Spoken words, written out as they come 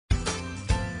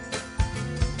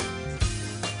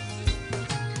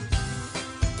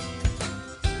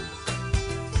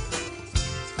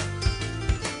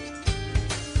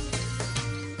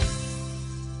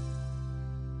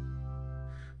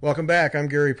Welcome back. I'm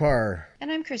Gary Parr.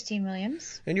 And I'm Christine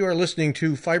Williams. And you are listening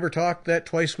to Fiber Talk, that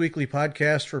twice-weekly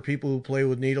podcast for people who play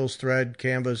with needles, thread,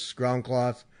 canvas, ground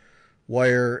cloth,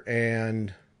 wire,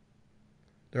 and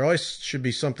there always should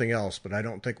be something else, but I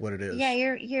don't think what it is.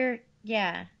 Yeah,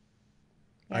 yeah.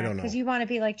 I don't know. Because you want to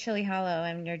be like Chili Hollow,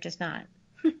 and you're just not.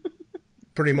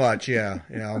 Pretty much, yeah.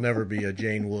 I'll never be a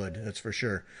Jane Wood, that's for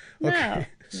sure. Okay. No.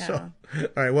 So, all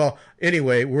right. Well,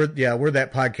 anyway, we're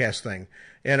that podcast thing.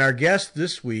 And our guest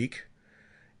this week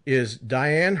is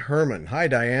Diane Herrmann. Hi,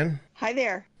 Diane. Hi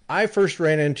there. I first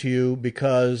ran into you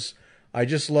because I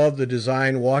just love the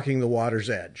design Walking the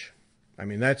Water's Edge. I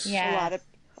mean, that's a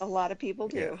lot of people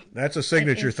do. Yeah, that's a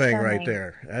signature thing right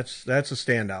there. That's a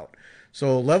standout.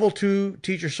 So level 2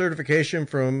 teacher certification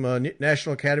from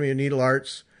National Academy of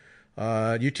Needlearts.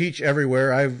 You teach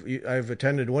everywhere. I've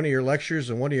attended one of your lectures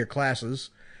and one of your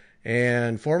classes.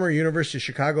 And former University of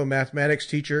Chicago mathematics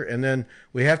teacher, and then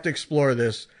we have to explore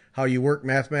this, how you work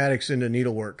mathematics into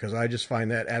needlework, because I just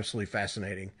find that absolutely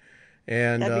fascinating.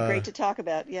 And that'd be great to talk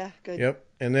about. Yeah, good. Yep.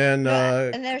 And then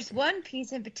and there's one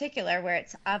piece in particular where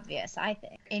it's obvious, I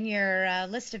think. In your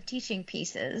list of teaching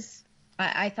pieces,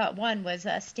 I thought one was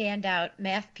a standout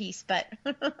math piece, but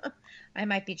I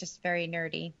might be just very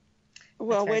nerdy.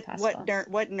 Well,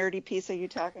 what nerdy piece are you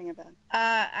talking about?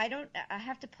 I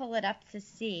have to pull it up to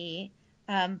see,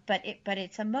 but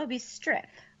it's a Mobius strip.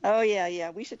 Oh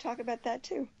yeah. We should talk about that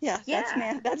too. Yeah. That's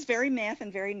math. That's very math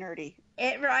and very nerdy.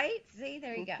 Right? See,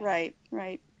 there you go.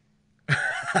 Right.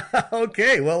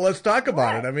 Okay, well, let's talk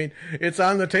about it. I mean, it's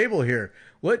on the table here.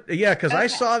 What? Yeah, because I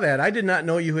saw that. I did not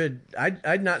know you had.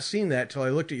 I'd not seen that till I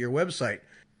looked at your website.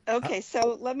 Okay,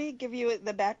 so let me give you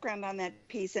the background on that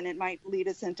piece, and it might lead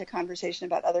us into conversation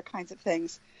about other kinds of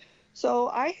things. So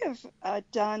I have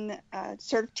done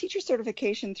teacher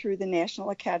certification through the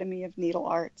National Academy of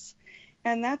Needlearts,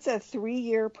 and that's a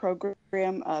 3-year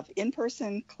program of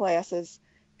in-person classes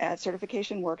at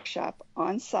certification workshop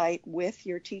on site with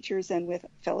your teachers and with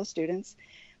fellow students.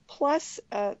 Plus,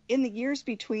 in the years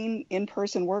between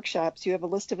in-person workshops, you have a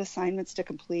list of assignments to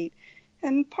complete.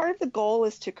 And part of the goal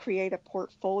is to create a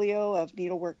portfolio of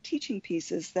needlework teaching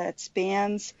pieces that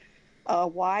spans a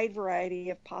wide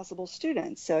variety of possible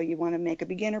students. So you want to make a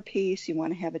beginner piece, you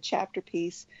want to have a chapter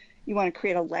piece, you want to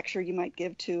create a lecture you might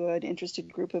give to an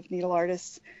interested group of needle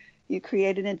artists, you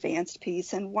create an advanced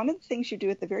piece. And one of the things you do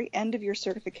at the very end of your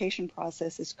certification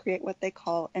process is create what they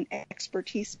call an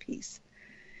expertise piece.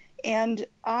 And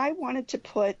I wanted to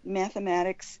put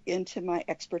mathematics into my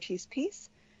expertise piece.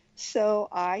 So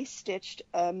I stitched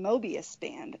a Mobius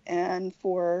band, and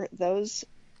for those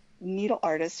needle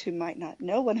artists who might not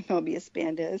know what a Mobius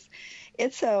band is,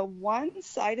 it's a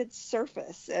one-sided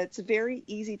surface. It's very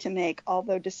easy to make,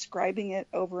 although describing it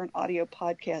over an audio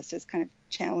podcast is kind of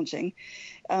challenging.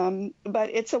 But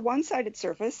it's a one-sided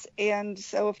surface, and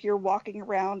so if you're walking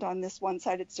around on this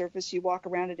one-sided surface, you walk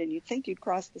around it and you think you'd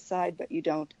cross the side, but you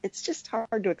don't. It's just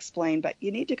hard to explain, but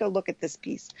you need to go look at this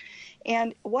piece.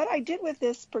 And what I did with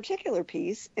this particular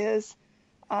piece is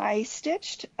I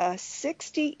stitched a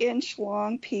 60-inch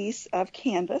long piece of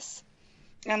canvas,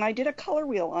 and I did a color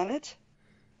wheel on it,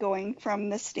 going from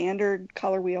the standard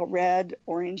color wheel, red,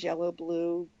 orange, yellow,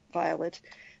 blue, violet,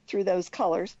 through those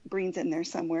colors. Green's in there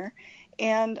somewhere.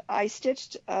 And I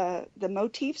stitched, the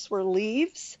motifs were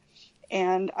leaves,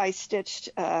 and I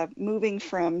stitched moving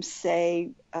from,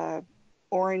 say,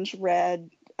 orange,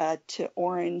 red, to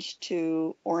orange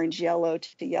yellow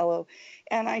to yellow,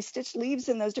 and I stitched leaves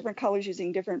in those different colors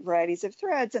using different varieties of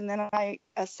threads, and then I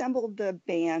assembled the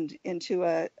band into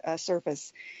a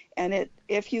surface. And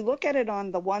if you look at it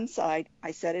on the one side,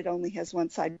 I said it only has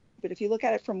one side, but if you look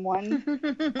at it from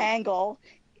one angle,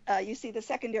 you see the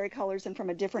secondary colors, and from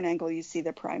a different angle you see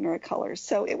the primary colors.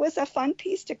 So it was a fun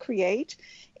piece to create.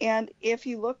 And if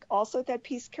you look also at that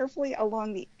piece carefully,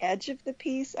 along the edge of the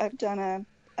piece, I've done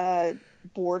a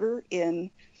border in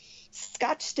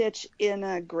Scotch stitch in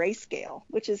a grayscale,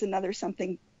 which is another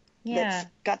something that's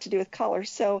got to do with color.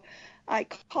 So I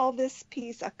call this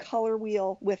piece a color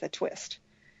wheel with a twist,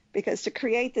 because to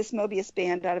create this Mobius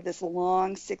band out of this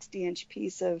long 60-inch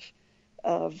piece of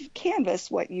canvas,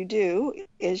 what you do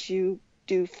is you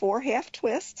do 4 half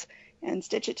twists and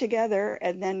stitch it together,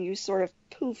 and then you sort of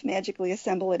poof, magically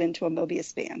assemble it into a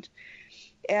Mobius band.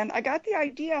 And I got the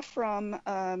idea from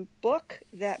a book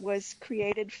that was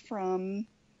created from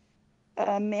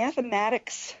a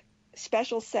mathematics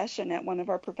special session at one of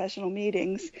our professional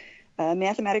meetings.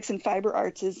 Mathematics and fiber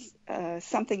arts is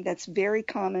something that's very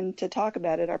common to talk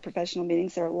about at our professional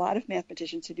meetings. There are a lot of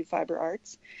mathematicians who do fiber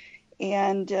arts.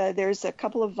 And there's a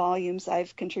couple of volumes.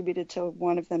 I've contributed to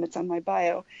one of them. It's on my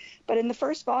bio. But in the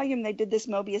first volume, they did this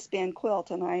Mobius band quilt,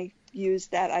 and I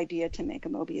used that idea to make a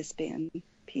Mobius band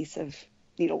piece of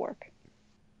needlework.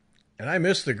 And I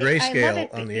miss the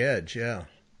grayscale on the edge. Yeah.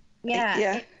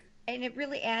 Yeah. And it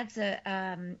really adds it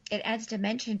adds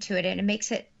dimension to it, and it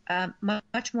makes it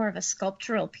much more of a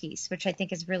sculptural piece, which I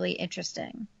think is really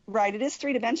interesting. Right, it is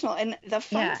three-dimensional, and the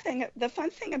fun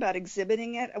thing about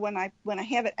exhibiting it when I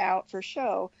have it out for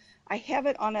show, I have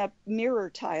it on a mirror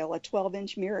tile, a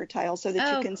 12-inch mirror tile, so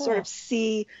that you can sort of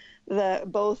see the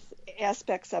both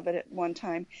aspects of it at one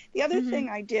time. The other thing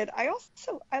I did,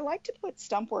 I like to put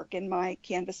stump work in my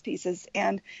canvas pieces,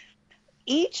 and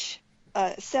each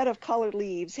set of colored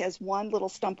leaves has one little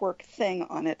stump work thing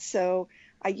on it. So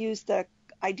I used the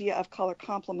idea of color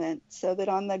complement, so that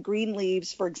on the green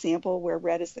leaves, for example, where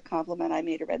red is the complement, I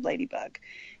made a red ladybug,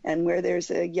 and where there's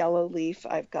a yellow leaf,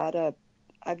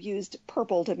 I've used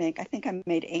purple to make, I think I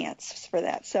made ants for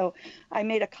that. So I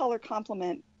made a color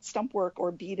complement stump work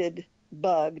or beaded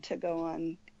bug to go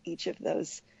on each of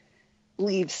those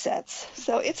leaf sets.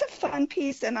 So it's a fun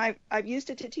piece, and I've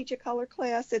used it to teach a color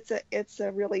class. It's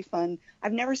a really fun.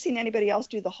 I've never seen anybody else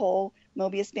do the whole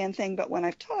Mobius band thing, but when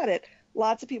I've taught it,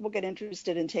 lots of people get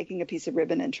interested in taking a piece of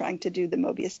ribbon and trying to do the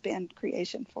Mobius band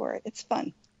creation for it. It's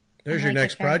fun. There's your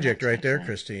next project right there,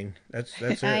 Christine. That's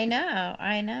it. I know.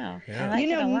 Yeah. I like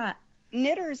it a lot.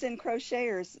 Knitters and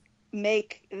crocheters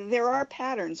there are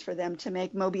patterns for them to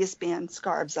make Mobius band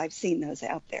scarves. I've seen those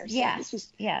out there. So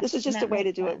this is just a way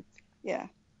to do it. Yeah.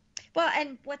 Well,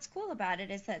 and what's cool about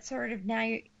it is that sort of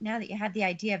now that you have the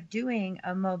idea of doing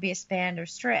a Mobius band or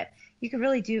strip, you can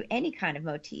really do any kind of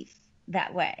motif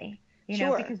that way,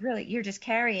 know, because really you're just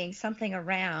carrying something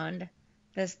around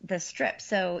the strip.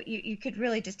 So you could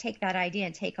really just take that idea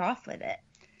and take off with it.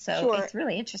 So it's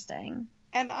really interesting.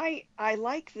 And I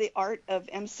like the art of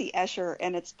M.C. Escher,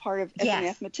 and it's part of, as a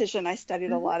mathematician, I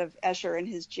studied a lot of Escher and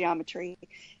his geometry.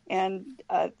 And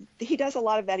he does a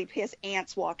lot of that. He has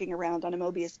ants walking around on a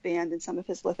Mobius band in some of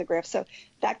his lithographs. So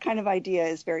that kind of idea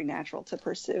is very natural to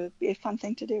pursue. It'd be a fun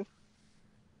thing to do.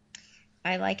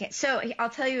 I like it. So I'll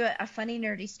tell you a funny,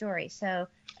 nerdy story. So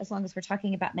as long as we're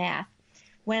talking about math,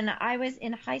 when I was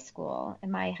in high school,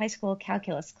 in my high school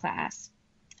calculus class,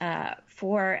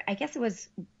 for, I guess it was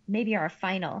maybe our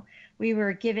final, we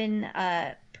were given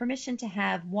permission to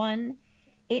have one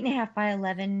 8.5 by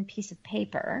 11 piece of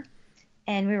paper,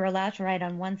 and we were allowed to write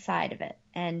on one side of it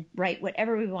and write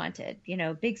whatever we wanted,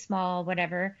 big, small,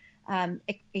 whatever,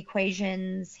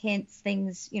 equations, hints,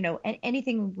 things,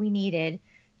 anything we needed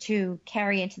to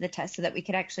carry into the test so that we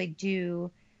could actually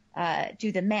do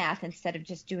the math instead of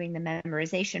just doing the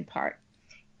memorization part.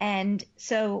 And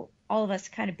so all of us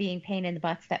kind of being pain in the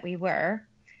butts that we were,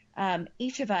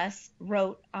 each of us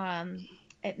wrote,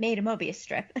 it made a Mobius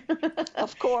strip.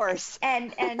 Of course.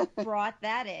 and brought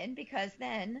that in because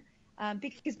then,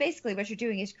 because basically what you're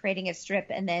doing is creating a strip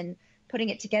and then putting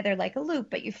it together like a loop,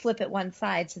 but you flip it one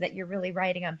side so that you're really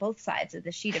writing on both sides of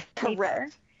the sheet of paper.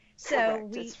 Correct. So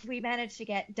we managed to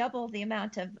get double the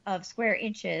amount of square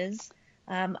inches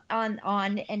on an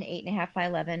 8.5 by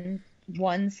 11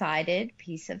 one-sided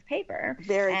piece of paper.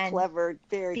 Very clever,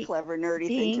 nerdy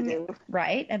thing to do.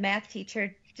 Right. A math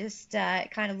teacher just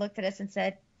kind of looked at us and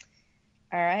said,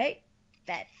 all right,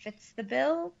 that fits the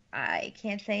bill. I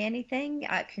can't say anything.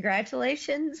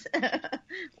 Congratulations.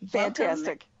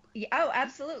 Fantastic. Oh,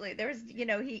 absolutely. There was,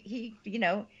 he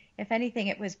if anything,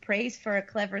 it was praise for a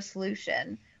clever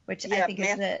solution, which I think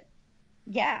is the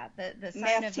sign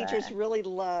math of teachers really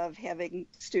love having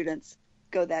students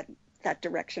go that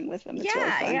direction with them. It's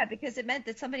really fun. Because it meant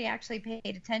that somebody actually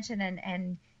paid attention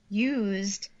and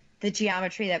used the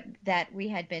geometry that we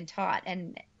had been taught.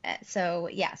 And so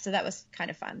that was kind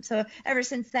of fun. So ever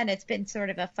since then, it's been sort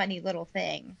of a funny little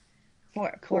thing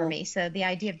for me. So the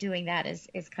idea of doing that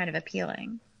is kind of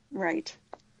appealing. Right.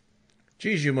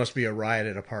 Geez, you must be a riot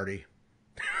at a party.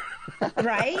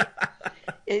 Right?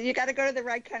 You got to go to the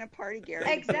right kind of party, Gary.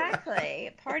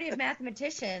 Exactly. Party of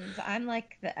mathematicians. I'm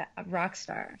like a rock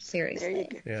star. Seriously. There you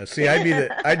go. Yeah. See,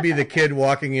 I'd be the kid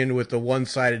walking in with the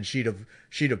one-sided sheet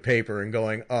of paper and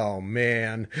going, "Oh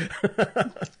man."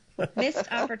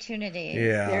 Missed opportunity.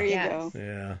 Yeah. There you go.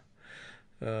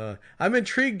 Yeah. I'm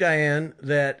intrigued, Diane,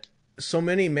 that so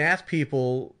many math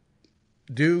people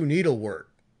do needlework.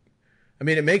 I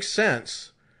mean, it makes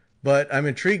sense, but I'm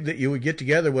intrigued that you would get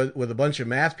together with a bunch of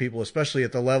math people, especially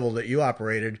at the level that you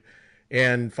operated,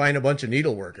 and find a bunch of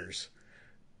needleworkers.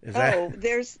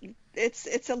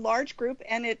 It's a large group,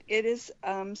 and it is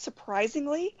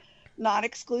surprisingly not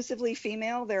exclusively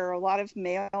female. There are a lot of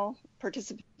male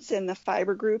participants in the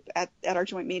fiber group at our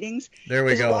joint meetings. There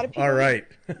we go. All right.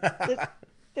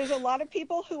 There's a lot of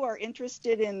people who are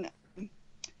interested in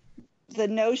the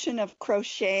notion of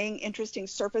crocheting interesting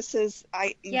surfaces.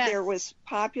 There was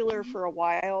popular for a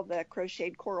while, the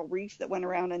crocheted coral reef that went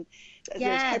around, and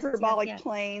there's hyperbolic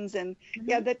planes, and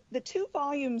the 2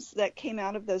 volumes that came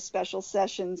out of those special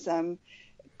sessions,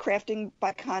 Crafting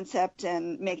by Concept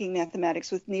and Making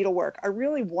Mathematics with Needlework, are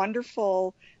really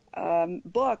wonderful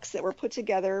books that were put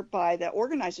together by the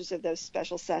organizers of those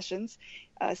special sessions,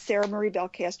 Sarah Marie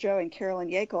Belcastro and Carolyn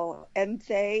Yackel, and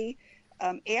they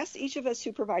asked each of us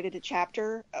who provided a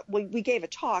chapter. We gave a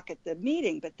talk at the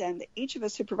meeting, but then each of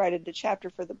us who provided the chapter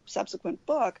for the subsequent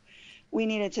book, we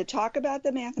needed to talk about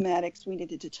the mathematics, we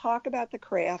needed to talk about the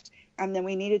craft, and then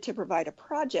we needed to provide a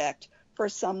project for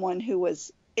someone who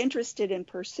was interested in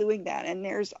pursuing that. And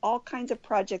there's all kinds of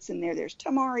projects in there. There's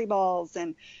tamari balls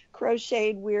and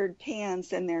crocheted weird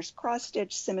pants, and there's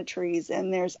cross-stitch symmetries,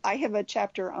 and I have a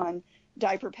chapter on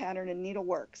diaper pattern and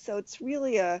needlework. So it's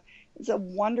really it's a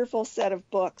wonderful set of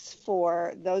books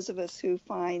for those of us who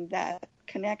find that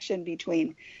connection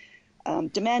between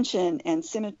dimension and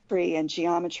symmetry and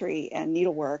geometry and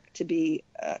needlework to be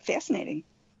fascinating.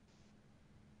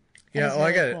 Yeah,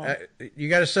 well, you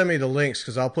got to send me the links,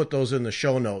 because I'll put those in the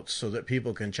show notes so that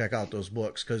people can check out those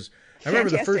books. Because I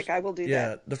remember I will do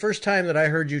that. The first time that I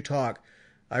heard you talk,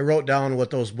 I wrote down what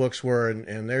those books were,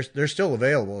 and they're still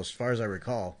available as far as I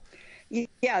recall.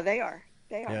 Yeah, they are.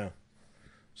 Yeah.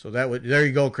 So there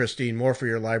you go, Christine. More for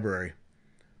your library.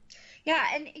 Yeah,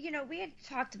 and we had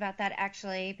talked about that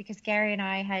actually, because Gary and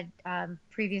I had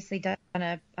previously done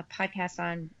a podcast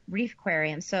on reef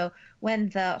aquariums. So when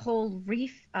the whole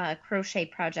reef crochet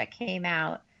project came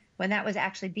out, when that was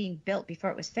actually being built before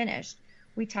it was finished,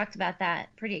 we talked about that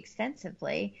pretty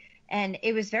extensively. And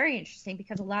it was very interesting,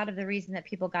 because a lot of the reason that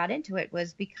people got into it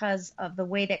was because of the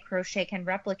way that crochet can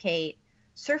replicate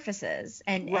surfaces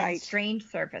and strange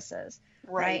surfaces,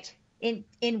 right?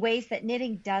 In ways that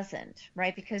knitting doesn't,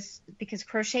 right? Because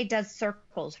crochet does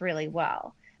circles really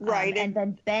well, right? And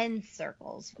then bends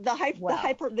circles.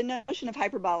 The notion of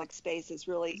hyperbolic space is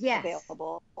really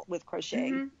available with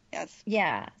crocheting. Mm-hmm. Yes.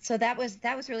 Yeah. So that was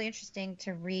really interesting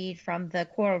to read from the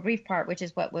coral reef part, which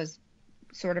is what was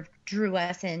sort of drew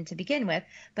us in to begin with.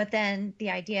 But then the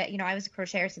idea, I was a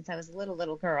crocheter since I was a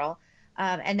little girl,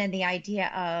 and then the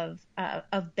idea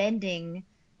of bending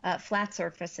flat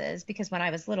surfaces, because when I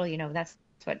was little, that's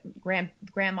what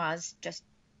grandmas just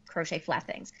crochet flat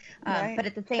things. Right. But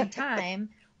at the same time,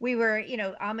 we were,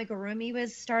 amigurumi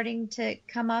was starting to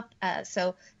come up.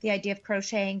 So the idea of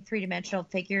crocheting 3-dimensional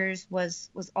figures was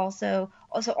also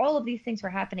all of these things were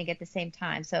happening at the same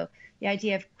time. So the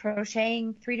idea of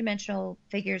crocheting 3-dimensional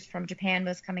figures from Japan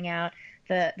was coming out.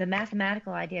 The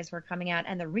mathematical ideas were coming out,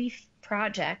 and the reef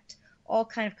project all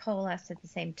kind of coalesced at the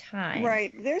same time.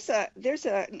 Right. There's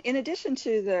in addition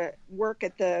to the work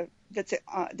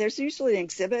there's usually an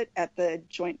exhibit at the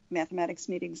joint mathematics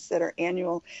meetings that are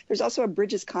annual. There's also a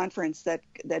Bridges conference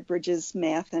that bridges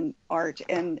math and art,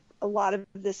 and a lot of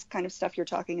this kind of stuff you're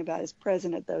talking about is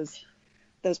present at those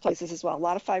places as well. A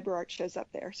lot of fiber art shows up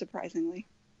there, surprisingly.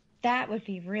 That would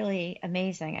be really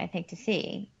amazing, I think, to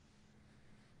see.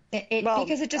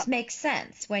 Because it just makes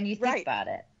sense when you think about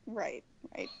it. Right.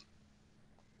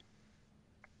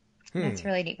 That's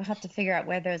really neat. We'll have to figure out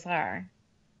where those are.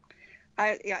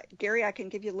 Gary, I can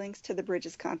give you links to the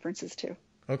Bridges conferences too.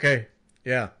 Okay.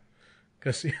 Yeah.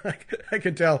 Because I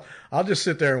can tell I'll just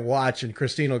sit there and watch, and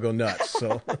Christine will go nuts.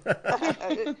 So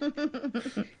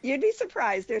you'd be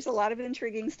surprised. There's a lot of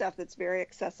intriguing stuff that's very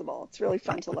accessible. It's really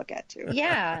fun to look at too.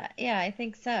 Yeah, I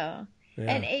think so. Yeah.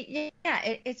 And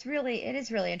it is really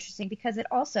interesting, because it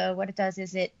also, what it does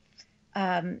is it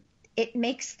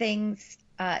makes things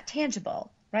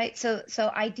tangible. Right.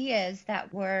 So ideas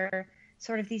that were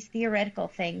sort of these theoretical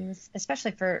things,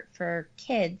 especially for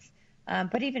kids,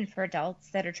 but even for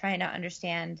adults that are trying to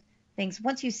understand things.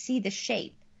 Once you see the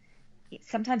shape,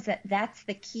 sometimes that's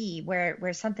the key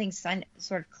where something sort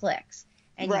of clicks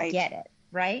and you get it.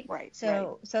 Right. Right.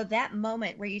 So that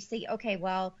moment where you see, okay,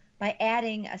 well, by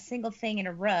adding a single thing in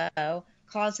a row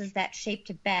causes that shape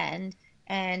to bend,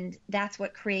 and that's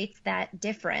what creates that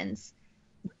difference.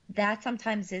 That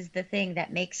sometimes is the thing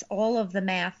that makes all of the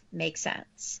math make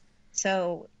sense.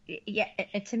 So, yeah,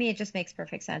 to me, it just makes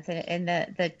perfect sense. And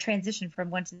the transition from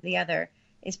one to the other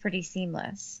is pretty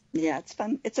seamless. Yeah, it's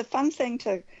fun. It's a fun thing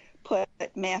to put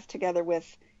math together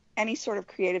with any sort of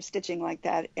creative stitching like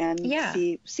that and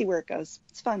see where it goes.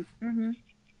 It's fun. Mm-hmm.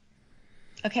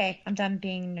 Okay, I'm done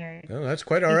being nerd. No, that's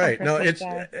quite all right. No,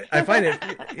 I find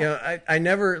it, I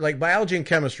never, like biology and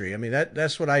chemistry. I mean,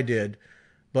 that's what I did,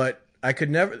 but I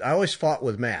always fought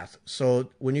with math. So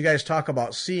when you guys talk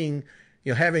about seeing,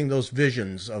 having those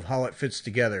visions of how it fits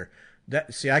together,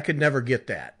 I could never get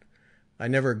that. I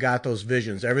never got those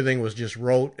visions. Everything was just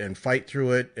rote and fight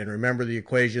through it and remember the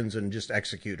equations and just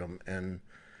execute them. And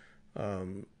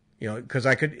because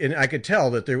I could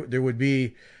tell that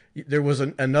there was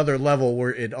another level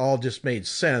where it all just made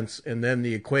sense, and then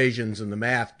the equations and the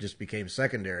math just became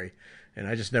secondary, and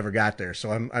I just never got there.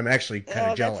 So I'm actually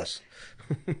kind of jealous.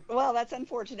 Well, that's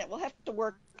unfortunate. We'll have to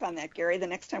work on that, Gary, the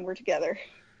next time we're together.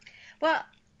 Well,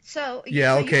 so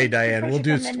okay, Diane, we'll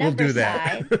do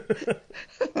that.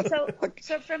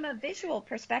 So from a visual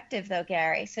perspective, though,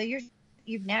 Gary, so you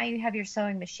have your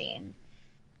sewing machine.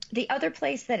 The other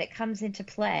place that it comes into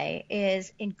play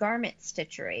is in garment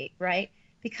stitchery, right?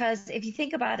 Because if you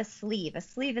think about a sleeve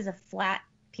is a flat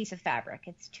piece of fabric.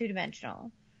 It's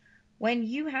two-dimensional. When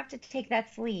you have to take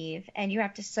that sleeve and you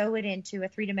have to sew it into a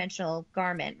three-dimensional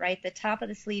garment, right? The top of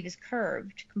the sleeve is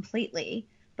curved completely,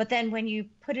 but then when you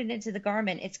put it into the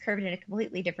garment, it's curved in a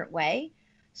completely different way.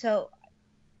 So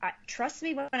trust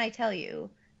me when I tell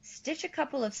you, stitch a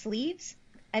couple of sleeves,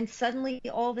 and suddenly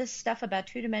all this stuff about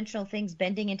two-dimensional things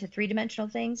bending into three-dimensional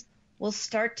things will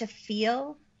start to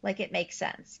feel like it makes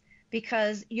sense.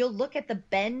 Because you'll look at the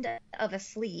bend of a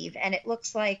sleeve, and it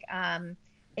looks like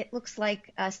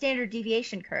a standard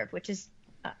deviation curve, which is,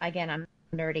 again, I'm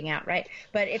nerding out, right?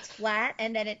 But it's flat,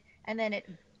 and then it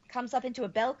comes up into a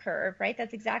bell curve, right?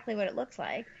 That's exactly what it looks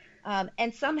like.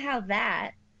 And somehow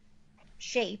that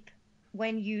shape,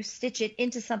 when you stitch it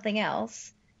into something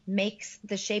else, makes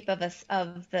the shape of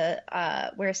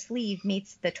where a sleeve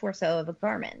meets the torso of a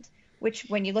garment. Which,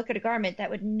 when you look at a garment, that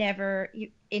would never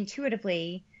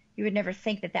intuitively. You would never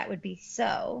think that would be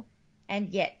so, and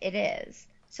yet it is.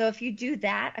 So if you do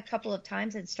that a couple of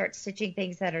times and start stitching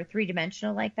things that are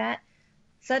three-dimensional like that,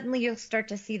 suddenly you'll start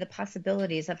to see the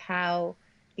possibilities of how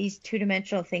these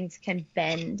two-dimensional things can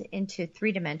bend into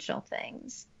three-dimensional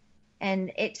things.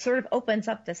 And it sort of opens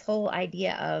up this whole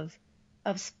idea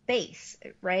of space,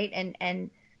 right?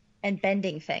 And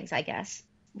bending things, I guess,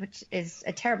 which is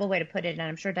a terrible way to put it. And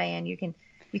I'm sure, Diane, you can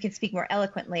speak more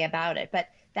eloquently about it. But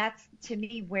that's, to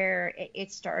me, where it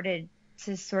started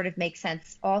to sort of make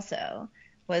sense also,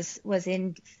 was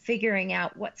in figuring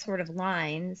out what sort of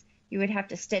lines you would have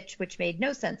to stitch, which made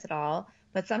no sense at all.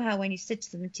 But somehow when you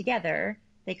stitch them together,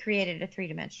 they created a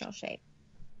three-dimensional shape.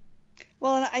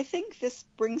 Well, and I think this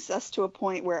brings us to a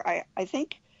point where I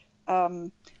think,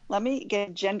 let me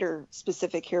get gender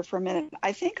specific here for a minute.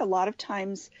 I think a lot of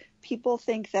times people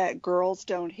think that girls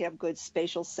don't have good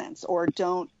spatial sense, or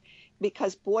don't,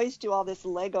 because boys do all this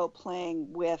Lego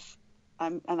playing with,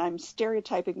 and I'm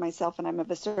stereotyping myself, and I'm of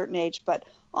a certain age, but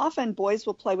often boys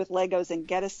will play with Legos and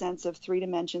get a sense of three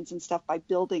dimensions and stuff by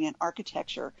building an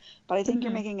architecture. But I think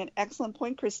you're making an excellent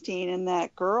point, Christine, in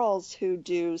that girls who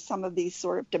do some of these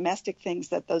sort of domestic things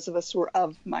that those of us who are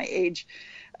of my age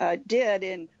did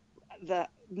in the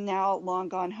now long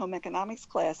gone home economics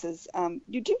classes,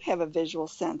 you do have a visual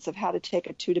sense of how to take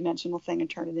a two-dimensional thing and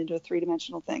turn it into a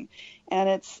three-dimensional thing.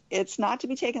 And it's not to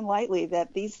be taken lightly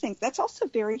that these things, that's also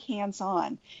very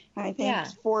hands-on. And I think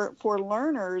for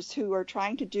learners who are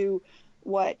trying to do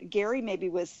what Gary maybe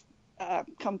was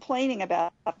complaining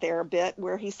about there a bit,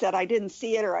 where he said, I didn't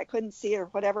see it, or I couldn't see it, or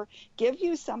whatever, give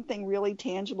you something really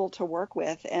tangible to work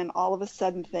with, and all of a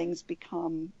sudden things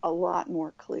become a lot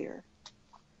more clear.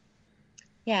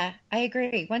 Yeah, I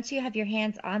agree. Once you have your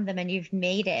hands on them and you've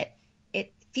made it,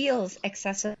 it feels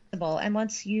accessible. And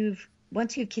once you've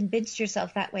convinced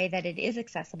yourself that way that it is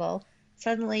accessible,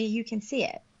 suddenly you can see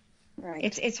it.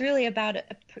 Right. It's really about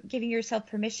giving yourself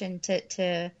permission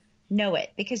to know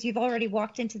it, because you've already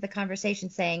walked into the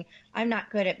conversation saying, I'm not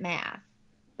good at math.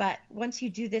 But once you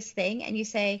do this thing and you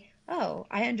say, oh,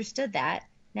 I understood that,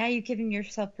 now you've given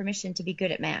yourself permission to be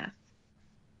good at math.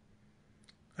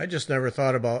 I just never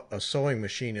thought about a sewing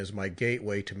machine as my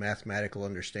gateway to mathematical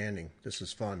understanding. This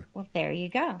is fun. Well, there you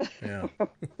go. Yeah.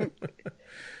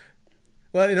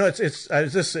 Well,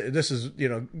 this is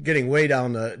getting way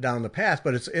down the path,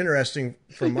 but it's interesting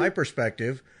from my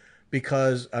perspective,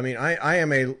 because I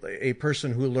am a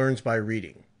person who learns by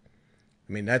reading.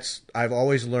 I've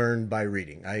always learned by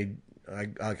reading.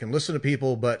 I can listen to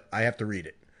people, but I have to read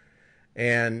it.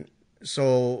 And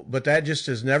so, but that just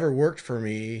has never worked for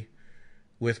me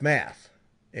with math.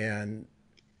 And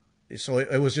so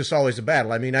it was just always a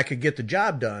battle. I could get the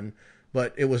job done,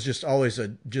 but it was just always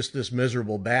just this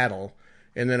miserable battle.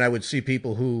 And then I would see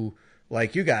people who,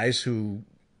 like you guys, who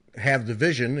have the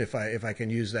vision, if I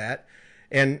can use that,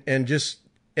 and just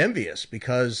envious,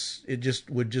 because it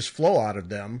just would just flow out of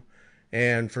them.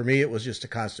 And for me, it was just a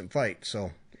constant fight.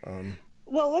 So,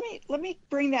 well, let me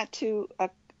bring that to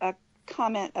a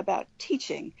comment about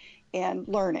teaching. and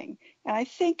learning. And I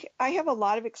think I have a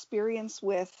lot of experience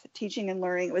with teaching and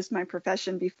learning. It was my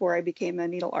profession before I became a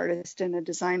needle artist and a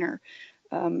designer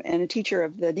and a teacher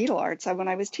of the needle arts. When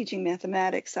I was teaching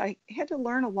mathematics, I had to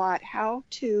learn a lot how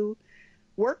to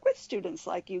work with students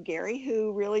like you, Gary,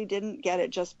 who really didn't get it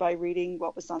just by reading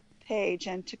what was on the page,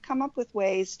 and to come up with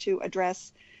ways to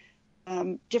address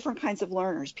different kinds of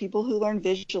learners, people who learn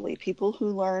visually, people who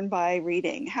learn by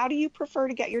reading. How do you prefer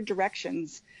to get your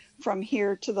directions from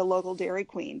here to the local Dairy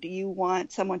Queen? Do you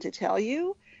want someone to tell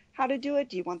you how to do it?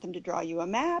 Do you want them to draw you a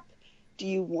map? Do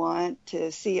you want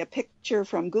to see a picture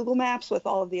from Google Maps with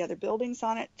all of the other buildings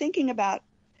on it? Thinking about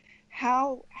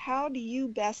how do you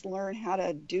best learn how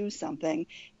to do something?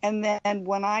 And then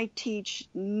when I teach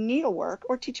needlework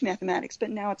or teach mathematics,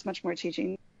 but now it's much more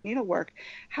teaching needlework,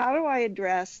 how do I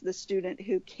address the student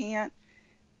who can't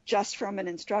just from an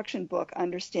instruction book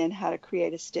understand how to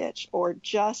create a stitch, or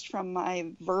just from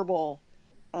my verbal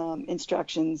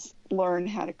instructions learn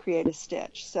how to create a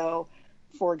stitch? So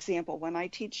for example, when I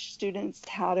teach students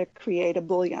how to create a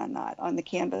bullion knot on the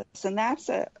canvas, and that's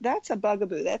a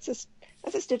bugaboo, that's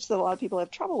a stitch that a lot of people have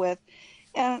trouble with,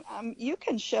 and you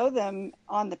can show them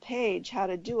on the page how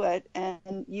to do it,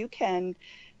 and you can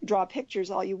draw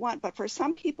pictures all you want, but for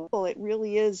some people it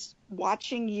really is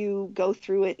watching you go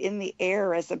through it in the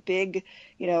air as a big,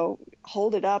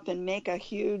 hold it up and make a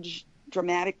huge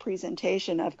dramatic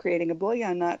presentation of creating a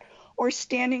bullion knot, or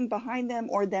standing behind them,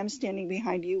 or them standing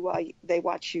behind you while they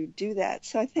watch you do that.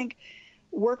 So I think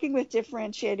working with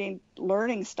differentiating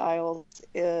learning styles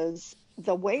is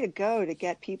the way to go to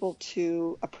get people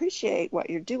to appreciate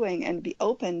what you're doing and be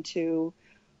open to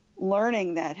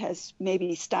learning that has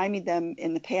maybe stymied them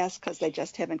in the past because they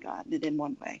just haven't gotten it in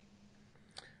one way.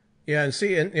 Yeah, and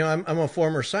see, and I'm a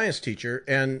former science teacher,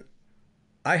 and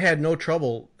I had no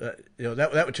trouble.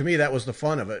 That to me, that was the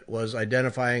fun of it, was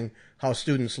identifying how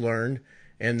students learned,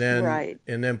 and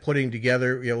then putting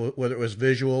together, whether it was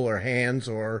visual or hands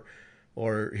or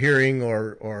hearing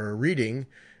or reading.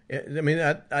 I mean,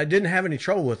 I didn't have any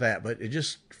trouble with that, but it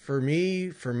just, for me,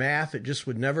 for math, it just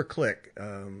would never click.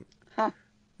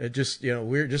 It just,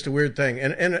 just a weird thing,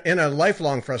 and a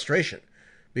lifelong frustration,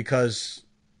 because,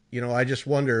 I just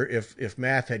wonder if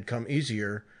math had come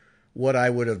easier, what I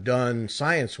would have done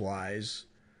science-wise,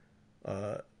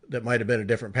 that might have been a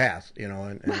different path,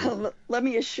 Well, let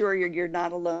me assure you, you're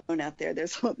not alone out there.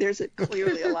 There's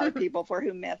clearly a lot of people for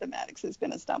whom mathematics has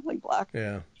been a stumbling block.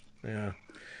 Yeah.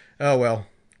 Oh, well.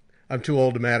 I'm too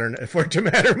old for it to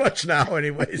matter much now,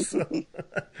 anyways.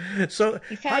 So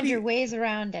you found your ways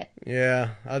around it. Yeah,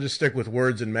 I'll just stick with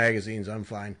words and magazines. I'm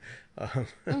fine.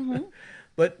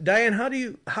 But Diane, how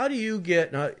do you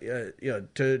get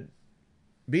to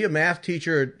be a math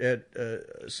teacher at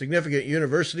a significant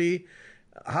university?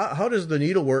 How does the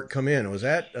needlework come in? Was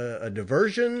that a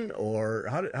diversion, or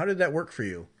how did that work for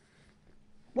you?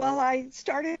 Well, I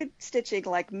started stitching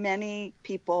like many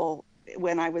people.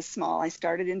 When I was small, I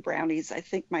started in brownies. I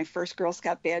think my first Girl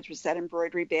Scout badge was that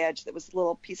embroidery badge that was a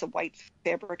little piece of white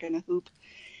fabric and a hoop.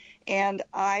 And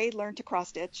I learned to cross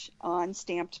stitch on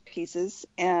stamped pieces.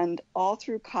 And all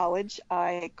through college,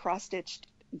 I cross stitched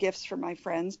gifts for my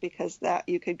friends, because that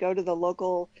you could go to the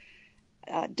local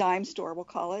dime store, we'll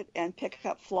call it, and pick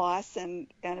up floss and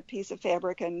a piece of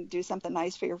fabric and do something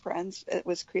nice for your friends. It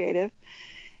was creative.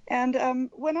 And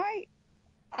when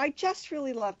I just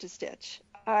really loved to stitch.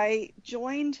 I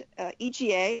joined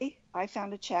EGA. I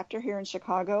found a chapter here in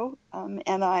Chicago,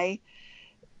 and I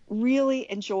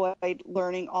really enjoyed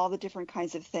learning all the different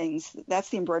kinds of things. That's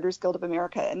the Embroiderers Guild of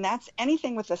America, and that's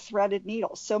anything with a threaded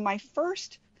needle. So my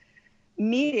first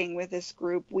meeting with this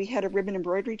group, we had a ribbon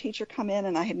embroidery teacher come in,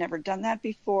 and I had never done that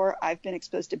before. I've been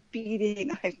exposed to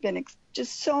beading. I've been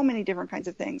just so many different kinds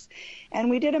of things. And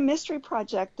we did a mystery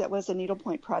project that was a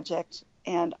needlepoint project,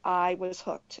 and I was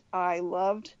hooked. I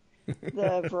loved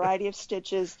the variety of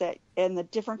stitches and the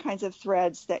different kinds of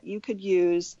threads that you could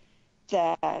use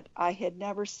that I had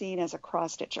never seen as a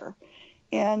cross stitcher.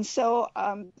 And so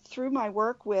through my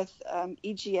work with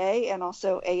EGA and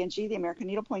also A&G, the American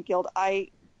Needlepoint Guild, I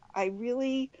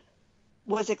really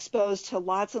was exposed to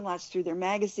lots and lots through their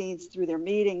magazines, through their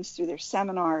meetings, through their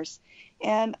seminars.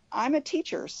 And I'm a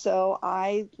teacher, so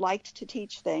I liked to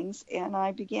teach things. And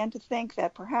I began to think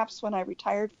that perhaps when I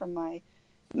retired from my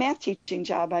math teaching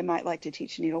job, I might like to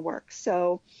teach needlework.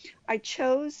 So I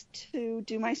chose to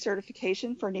do my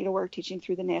certification for needlework teaching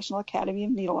through the National Academy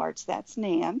of Needlearts. That's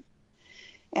NAN.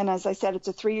 And as I said, it's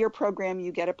a 3-year program.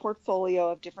 You get a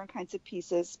portfolio of different kinds of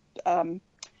pieces,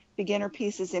 beginner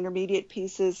pieces, intermediate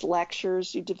pieces,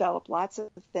 lectures. You develop lots of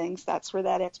things. That's where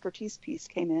that expertise piece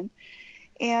came in.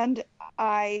 And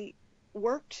I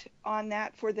worked on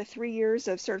that for the 3 years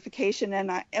of certification,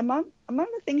 and among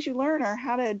the things you learn are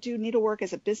how to do needlework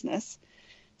as a business.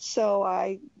 So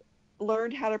I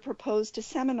learned how to propose to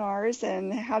seminars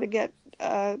and how to get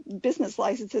business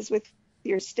licenses with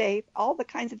your state, all the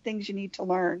kinds of things you need to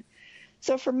learn.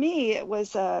 So for me, it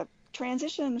was a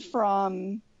transition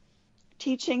from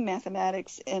teaching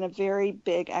mathematics in a very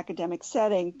big academic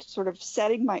setting, sort of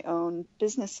setting my own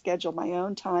business schedule, my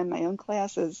own time, my own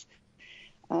classes,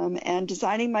 and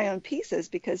designing my own pieces.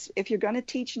 Because if you're going to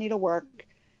teach needlework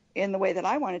in the way that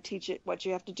I want to teach it, what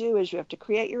you have to do is you have to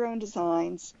create your own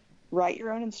designs, write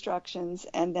your own instructions,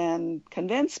 and then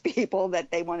convince people that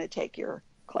they want to take your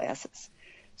classes.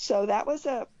 So that was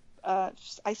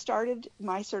I started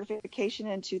my certification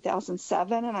in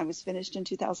 2007, and I was finished in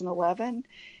 2011.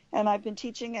 And I've been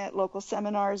teaching at local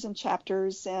seminars and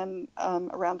chapters and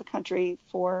around the country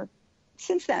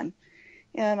since then.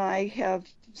 And I have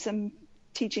some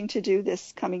teaching to do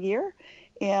this coming year.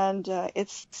 And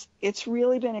it's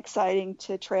really been exciting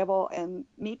to travel and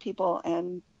meet people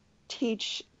and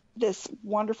teach this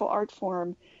wonderful art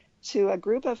form to a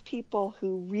group of people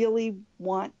who really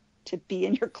want to be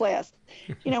in your class.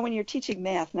 You know, when you're teaching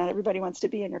math, not everybody wants to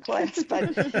be in your class,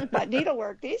 but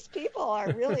needlework, these people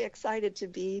are really excited to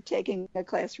be taking a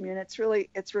class from you, and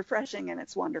it's refreshing and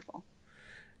it's wonderful.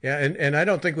 Yeah, and I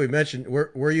don't think we mentioned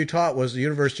where you taught was the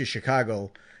University of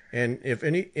Chicago, and if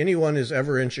anyone is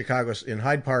ever in Chicago, in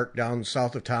Hyde Park down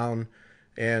south of town,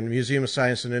 and Museum of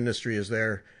Science and Industry is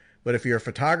there. But if you're a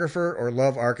photographer or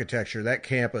love architecture, that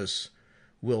campus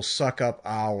will suck up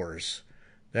hours.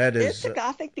 It's a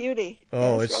Gothic beauty.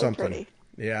 Oh, it's really something. Pretty.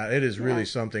 Yeah, it is really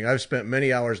something. I've spent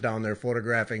many hours down there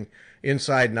photographing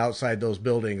inside and outside those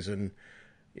buildings. And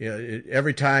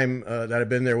every time that I've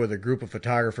been there with a group of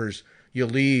photographers, you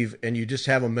leave and you just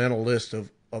have a mental list of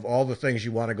all the things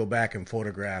you want to go back and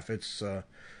photograph. That's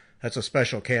a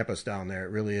special campus down there.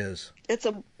 It really is. It's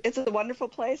a wonderful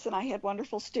place, and I had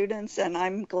wonderful students, and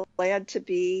I'm glad to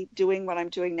be doing what I'm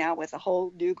doing now with a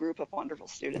whole new group of wonderful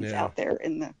students out there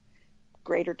in the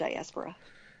greater diaspora.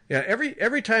 Yeah,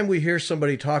 every time we hear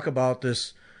somebody talk about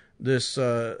this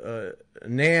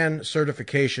NAN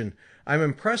certification, I'm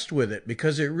impressed with it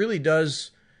because it really does.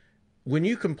 When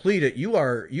you complete it, you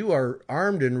are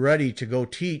armed and ready to go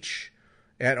teach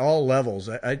at all levels.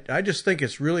 I just think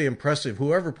it's really impressive.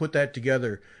 Whoever put that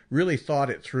together really thought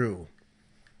it through.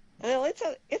 Well,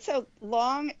 it's a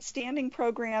long-standing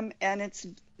program, and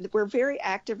we're very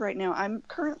active right now. I'm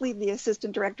currently the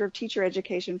Assistant Director of Teacher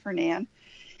Education for NAN,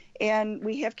 and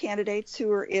we have candidates who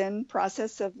are in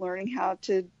process of learning how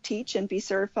to teach and be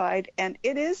certified. And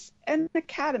it is an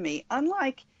academy.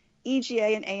 Unlike EGA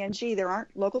and ANG, there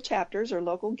aren't local chapters or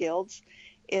local guilds.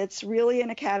 It's really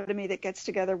an academy that gets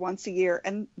together once a year,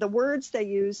 and the words they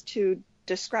use to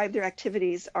describe their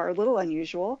activities are a little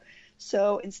unusual.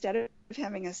 So instead of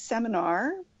having a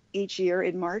seminar each year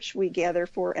in March, we gather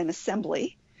for an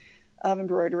assembly of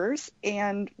embroiderers,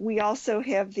 and we also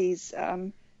have these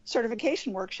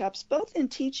certification workshops, both in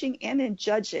teaching and in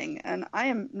judging. And I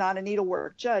am not a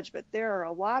needlework judge, but there are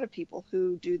a lot of people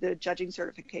who do the judging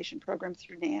certification program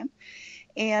through NAN,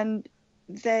 and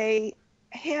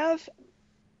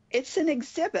it's an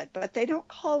exhibit, but they don't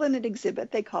call it an exhibit.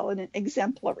 They call it an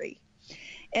exemplary.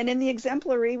 And in the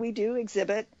exemplary, we do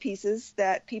exhibit pieces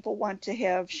that people want to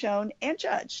have shown and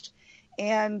judged.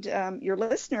 And your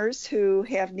listeners who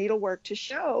have needlework to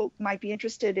show might be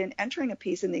interested in entering a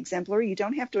piece in the exemplary. You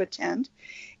don't have to attend.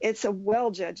 It's a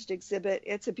well-judged exhibit.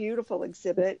 It's a beautiful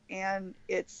exhibit, and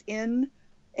it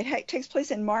takes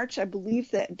place in March. I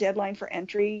believe the deadline for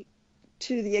entry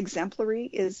to the exemplary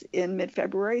is in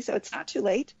mid-February, so it's not too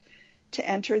late to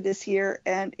enter this year.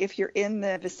 And if you're in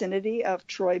the vicinity of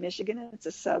Troy, Michigan, it's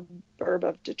a suburb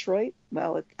of Detroit.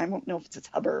 Well, I won't know if it's a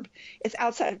suburb. It's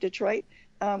outside of Detroit.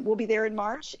 We'll be there in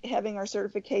March having our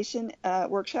certification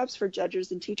workshops for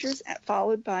judges and teachers,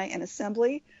 followed by an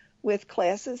assembly with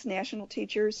classes, national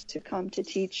teachers to come to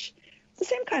teach the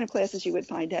same kind of classes you would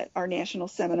find at our national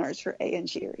seminars for ANG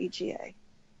or EGA.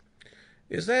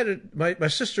 Is that my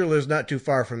sister lives not too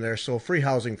far from there, so free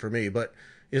housing for me, but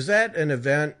is that an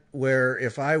event where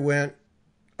if I went,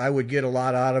 I would get a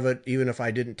lot out of it, even if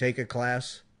I didn't take a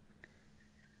class?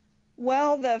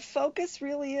 Well, the focus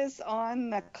really is on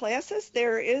the classes.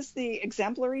 There is the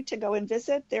exemplary to go and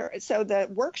visit there. So the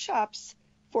workshops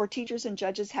for teachers and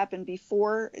judges happen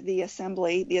before the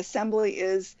assembly. The assembly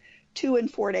is 2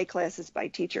 and 4 day classes by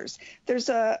teachers. There's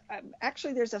a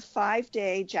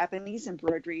 5-day Japanese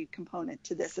embroidery component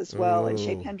to this as well. And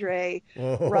Shea Pendre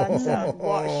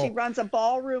runs a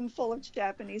ballroom full of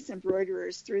Japanese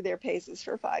embroiderers through their paces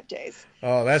for 5 days.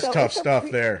 Oh, that's tough stuff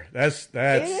there. That's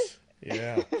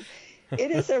yeah.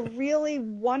 It is a really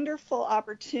wonderful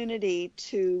opportunity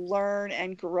to learn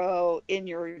and grow in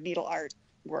your needle art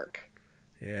work.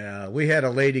 Yeah, we had a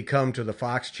lady come to the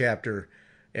Fox chapter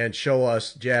and show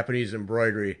us Japanese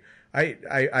embroidery.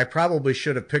 I probably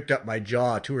should have picked up my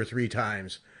jaw 2 or 3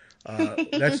 times.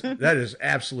 That is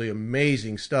absolutely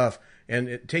amazing stuff, and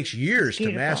it takes years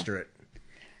to master it.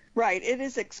 Right, it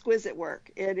is exquisite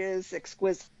work. It is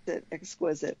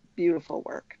exquisite, beautiful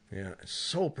work. Yeah, it's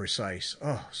so precise.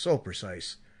 Oh, so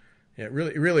precise. Yeah, it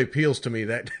really appeals to me,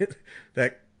 that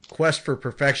that quest for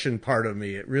perfection part of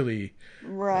me. It really.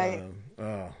 Right.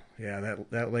 Oh, yeah,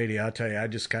 that lady, I'll tell you, I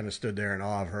just kind of stood there in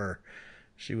awe of her.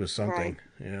 She was something.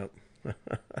 Right. Yeah.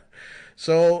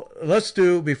 So let's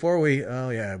do, before we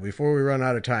run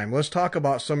out of time, let's talk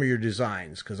about some of your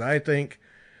designs, because I think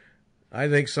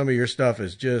some of your stuff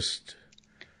is just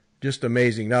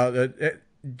amazing. Now,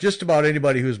 just about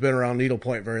anybody who's been around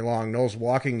needlepoint very long knows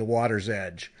walking the water's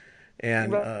edge,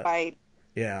 and right.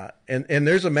 Yeah, and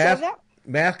there's a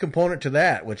math component to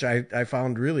that, which I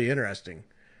found really interesting.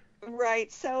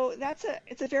 Right. So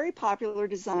it's a very popular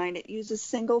design. It uses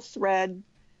single thread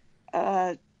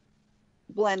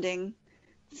blending,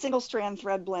 single strand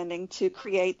thread blending to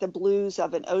create the blues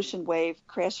of an ocean wave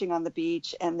crashing on the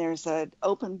beach. And there's an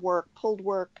open work, pulled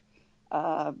work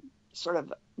sort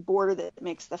of border that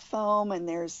makes the foam. And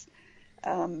there's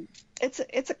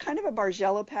it's a kind of a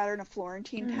Bargello pattern, a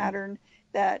Florentine pattern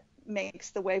that makes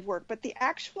the wave work. But the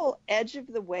actual edge of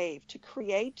the wave, to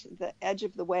create the edge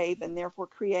of the wave and therefore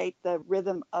create the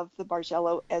rhythm of the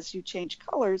Bargello as you change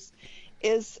colors,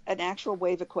 is an actual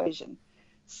wave equation.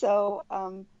 So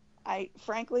I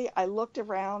looked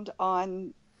around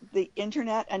on the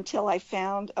internet until I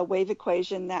found a wave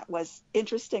equation that was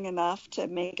interesting enough to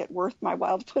make it worth my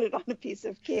while to put it on a piece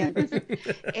of canvas.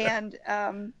 And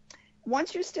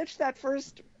once you stitch that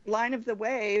first line of the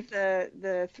wave,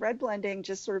 the thread blending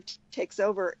just sort of takes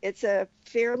over. It's a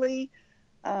fairly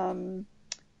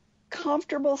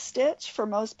comfortable stitch for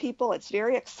most people. It's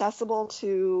very accessible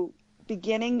to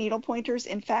beginning needle pointers.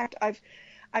 In fact,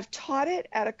 I've taught it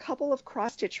at a couple of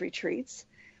cross stitch retreats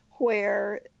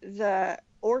where the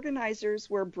organizers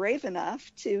were brave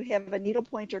enough to have a needle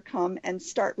pointer come and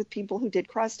start with people who did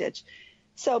cross stitch.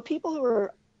 So people who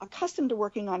are accustomed to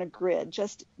working on a grid,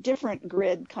 just different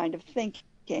grid kind of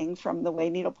thinking from the way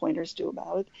needle pointers do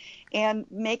about it, and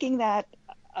making that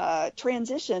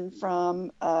transition from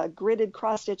a gridded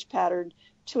cross stitch pattern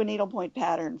to a needlepoint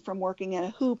pattern, from working in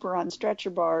a hoop or on stretcher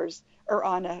bars, or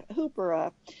on a hoop or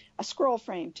a scroll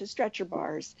frame to stretcher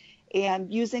bars,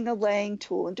 and using a laying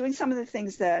tool and doing some of the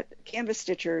things that canvas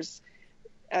stitchers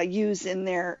use in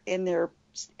their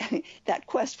that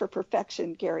quest for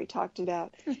perfection Gary talked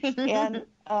about. And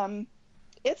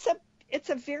it's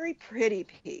a very pretty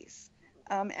piece.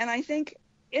 And I think,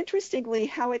 interestingly,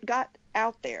 how it got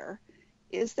out there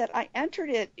is that I entered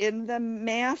it in the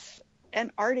math and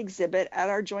art exhibit at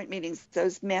our joint meetings,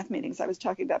 those math meetings I was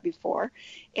talking about before.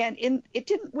 And it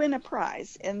didn't win a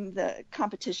prize in the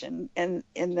competition and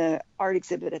in the art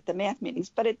exhibit at the math meetings,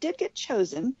 but it did get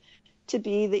chosen to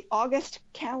be the August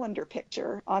calendar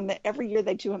picture on every year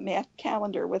they do a math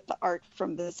calendar with the art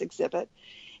from this exhibit.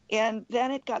 And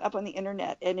then it got up on the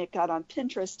internet and it got on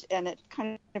Pinterest, and it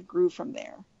kind of grew from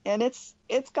there. And it's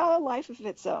got a life of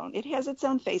its own. It has its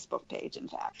own Facebook page, in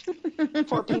fact,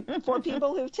 for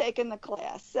people who've taken the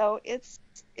class. So it's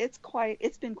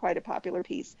been quite a popular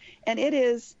piece. And it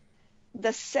is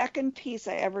the second piece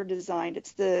I ever designed.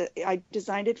 I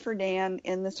designed it for Nan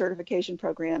in the certification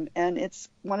program, and it's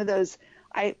one of those.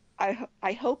 I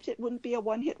hoped it wouldn't be a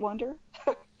one-hit wonder,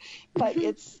 but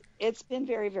it's been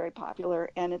very, very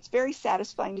popular, and it's very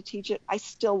satisfying to teach it. I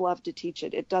still love to teach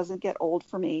it. It doesn't get old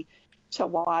for me to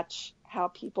watch how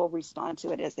people respond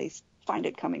to it as they find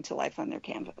it coming to life on their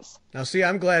canvas. Now, see,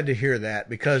 I'm glad to hear that,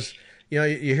 because you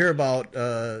hear about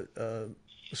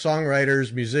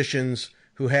songwriters, musicians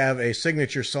who have a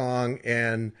signature song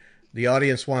and the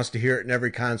audience wants to hear it in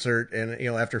every concert. And,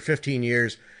 after 15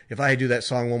 years, if I do that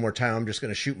song one more time, I'm just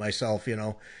going to shoot myself,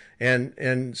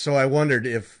 And so I wondered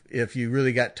if you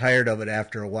really got tired of it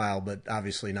after a while, but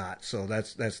obviously not. So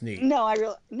that's neat. No, I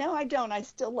don't. I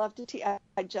still love to teach.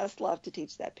 I just love to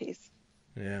teach that piece.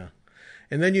 Yeah.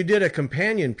 And then you did a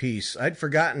companion piece. I'd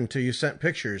forgotten till you sent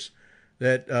pictures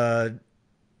that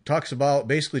talks about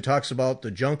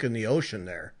the junk in the ocean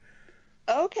there.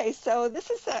 Okay, so this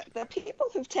is the people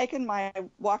who've taken my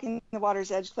Walking the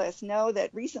Water's Edge class know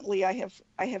that recently I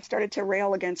have started to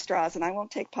rail against straws, and I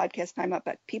won't take podcast time up,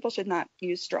 but people should not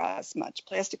use straws much.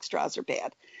 Plastic straws are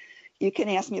bad. You can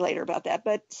ask me later about that.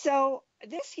 But so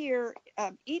this year,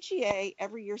 EGA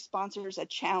every year sponsors a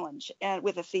challenge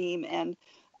with a theme, and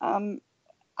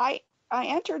I I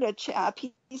entered a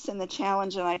piece in the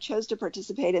challenge, and I chose to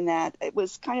participate in that. It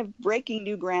was kind of breaking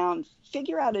new ground,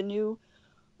 figure out a new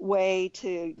way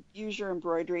to use your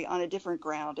embroidery on a different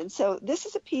ground. And so this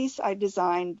is a piece I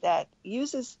designed that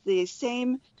uses the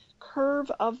same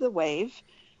curve of the wave.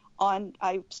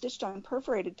 I stitched on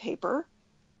perforated paper.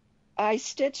 I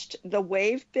stitched the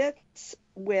wave bits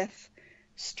with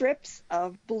strips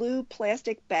of blue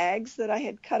plastic bags that I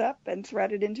had cut up and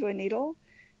threaded into a needle.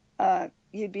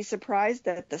 You'd be surprised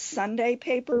that the Sunday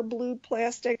paper blue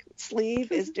plastic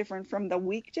sleeve is different from the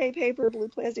weekday paper blue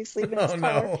plastic sleeve in its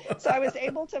color. No. So I was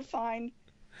able to find,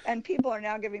 and people are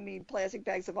now giving me plastic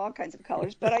bags of all kinds of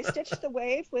colors, but I stitched the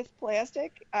wave with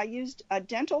plastic. I used a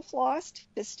dental floss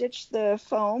to stitch the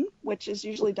foam, which is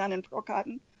usually done in pearl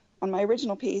cotton on my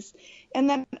original piece. And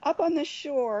then up on the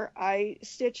shore, I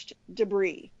stitched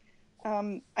debris.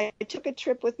 I took a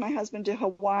trip with my husband to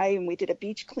Hawaii, and we did a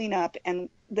beach cleanup, and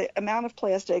the amount of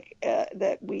plastic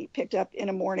that we picked up in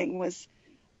a morning was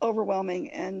overwhelming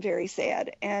and very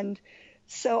sad. And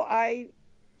so I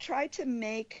tried to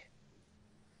make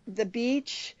the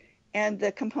beach and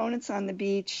the components on the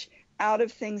beach out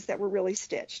of things that were really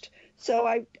stitched. So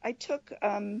I took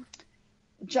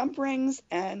jump rings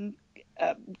and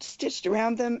stitched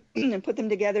around them and put them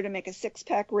together to make a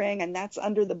 6-pack ring, and that's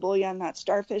under the bullion, that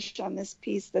starfish on this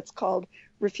piece that's called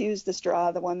Refuse the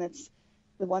Straw, the one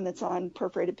that's on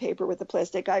perforated paper with the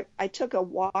plastic. I took a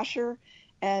washer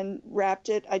and wrapped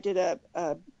it. I did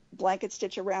a blanket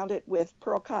stitch around it with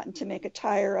pearl cotton to make a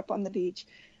tire up on the beach.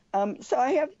 So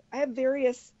I have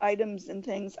various items and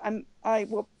things. I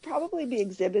will probably be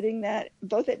exhibiting that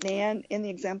both at NAN in the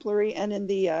exemplary and in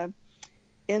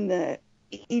the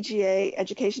EGA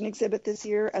education exhibit this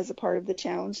year as a part of the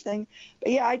challenge thing.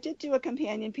 But yeah, I did do a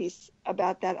companion piece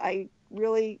about that. I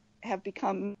really have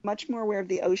become much more aware of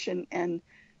the ocean and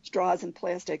straws and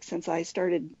plastic since I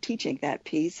started teaching that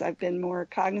piece. I've been more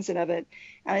cognizant of it.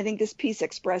 And I think this piece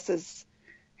expresses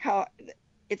how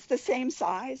it's the same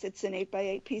size. It's an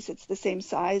 8x8 piece. It's the same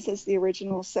size as the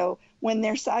original. So when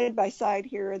they're side by side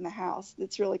here in the house,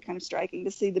 it's really kind of striking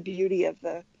to see the beauty of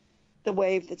the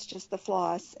wave that's just the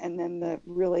floss, and then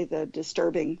the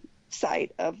disturbing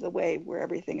sight of the wave where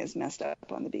everything is messed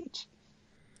up on the beach.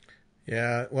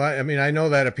 Yeah, well, I mean, I know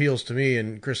that appeals to me,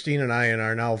 and Christine and I, in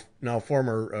our now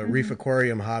former reef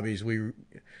aquarium hobbies, we're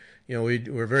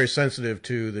very sensitive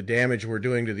to the damage we're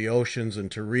doing to the oceans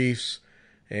and to reefs,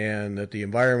 and that the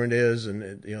environment is,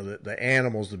 and the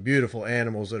animals, the beautiful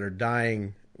animals that are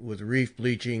dying with reef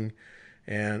bleaching,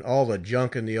 and all the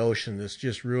junk in the ocean that's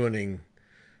just ruining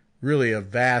really a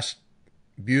vast,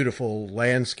 beautiful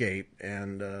landscape,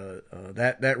 and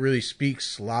that really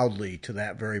speaks loudly to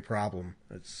that very problem.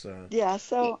 It's yeah.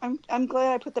 So I'm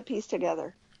glad I put the piece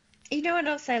together. You know what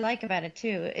else I like about it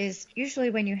too is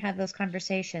usually when you have those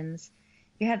conversations,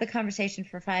 you have the conversation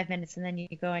for 5 minutes and then you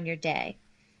go on your day.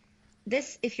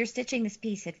 If you're stitching this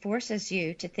piece, it forces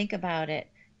you to think about it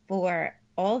for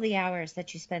all the hours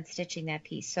that you spent stitching that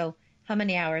piece. So how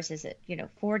many hours is it?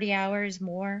 40 hours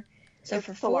more. So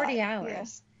for 40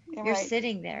 hours, you're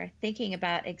sitting there thinking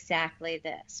about exactly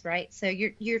this, right? So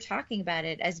you're talking about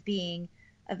it as being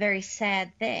a very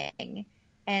sad thing.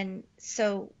 And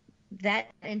so that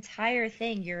entire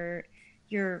thing,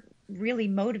 you're really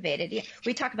motivated. Yeah,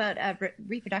 we talk about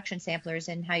reproduction samplers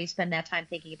and how you spend that time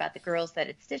thinking about the girls that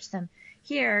had stitched them.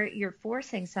 Here, you're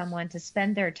forcing someone to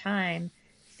spend their time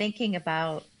thinking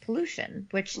about pollution,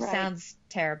 which sounds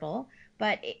terrible,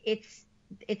 but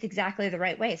it's exactly the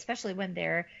right way, especially when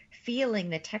they're feeling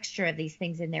the texture of these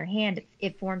things in their hand.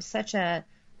 It forms such a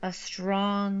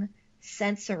strong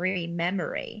sensory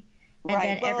memory. And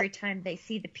then every time they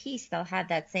see the piece, they'll have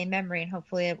that same memory, and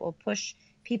hopefully it will push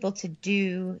people to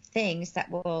do things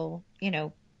that will,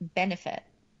 benefit.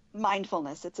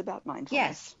 Mindfulness. It's about mindfulness.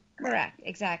 Yes, correct.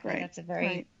 Exactly. That's a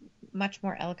very much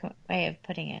more eloquent way of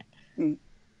putting it. Mm.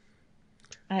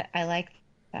 I like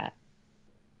that.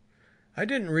 I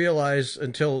didn't realize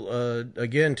until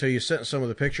you sent some of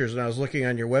the pictures, and I was looking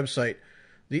on your website,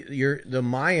 the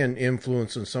Mayan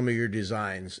influence in some of your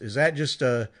designs. Is that just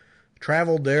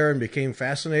traveled there and became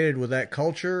fascinated with that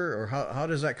culture, or how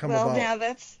does that come about? Well, now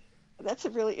that's a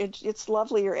really it's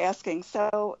lovely you're asking.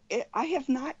 So I have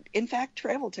not, in fact,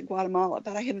 traveled to Guatemala,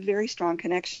 but I have a very strong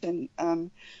connection.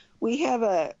 We have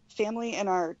a family in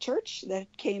our church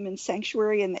that came in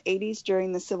sanctuary in the 80s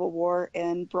during the Civil War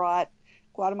and brought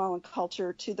Guatemalan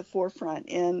culture to the forefront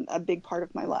in a big part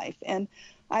of my life. And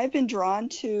I've been drawn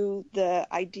to the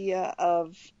idea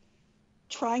of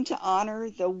trying to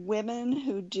honor the women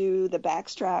who do the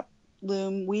backstrap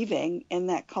loom weaving in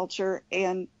that culture.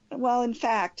 And, well, in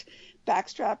fact,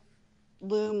 backstrap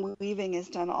loom weaving is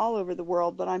done all over the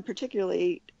world, but I'm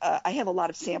particularly, I have a lot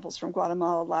of samples from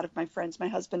Guatemala. A lot of my friends, my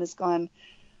husband has gone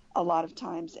a lot of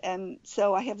times. And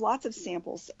so I have lots of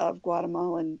samples of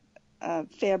Guatemalan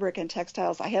fabric and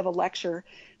textiles. I have a lecture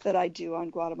that I do on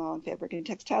Guatemalan fabric and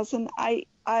textiles, and I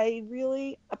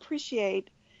really appreciate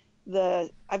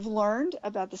I've learned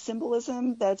about the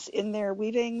symbolism that's in their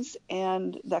weavings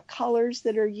and the colors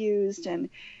that are used and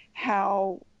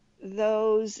how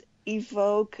those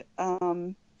evoke,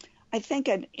 I think,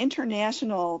 an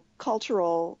international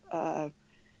cultural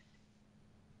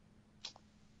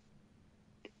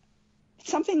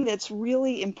something that's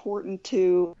really important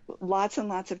to lots and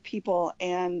lots of people,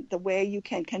 and the way you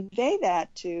can convey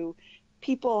that to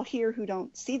people here who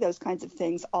don't see those kinds of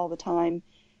things all the time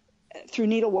through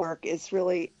needlework is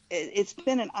really, it's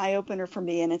been an eye-opener for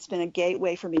me, and it's been a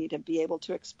gateway for me to be able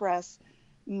to express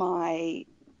my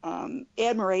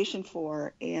admiration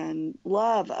for and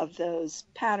love of those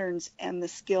patterns and the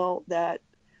skill that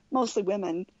mostly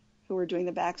women who are doing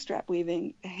the backstrap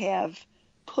weaving have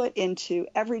put into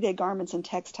everyday garments and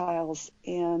textiles.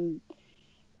 And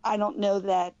I don't know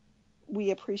that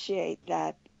we appreciate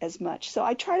that as much. So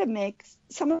I try to make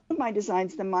some of my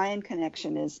designs, the Mayan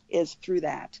connection is through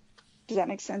that. Does that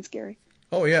make sense, Gary?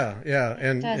 Oh, yeah.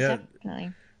 And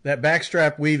definitely. That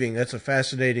backstrap weaving, that's a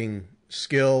fascinating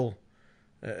skill,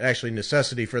 actually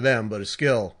necessity for them, but a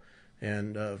skill,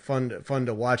 and fun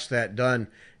to watch that done.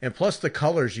 And plus the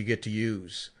colors you get to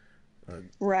use.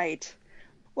 Right.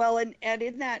 Well, and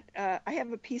in that, I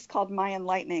have a piece called Mayan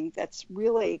Lightning that's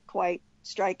really quite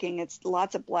striking. It's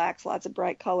lots of blacks, lots of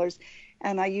bright colors,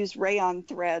 and I use rayon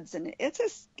threads. And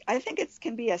I think it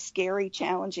can be a scary,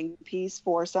 challenging piece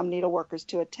for some needleworkers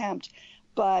to attempt,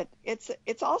 but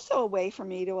it's also a way for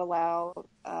me to allow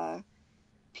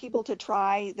people to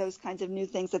try those kinds of new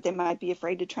things that they might be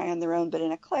afraid to try on their own, but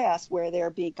in a class where they're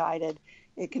being guided,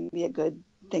 it can be a good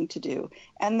thing to do.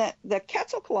 And the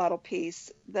Quetzalcoatl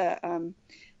piece,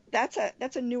 that's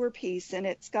a newer piece, and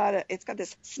it's got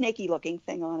this snaky looking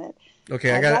thing on it.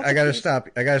 Okay, I got to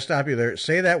stop you there.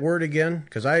 Say that word again,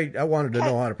 because I wanted to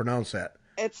know how to pronounce that.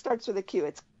 It starts with a Q.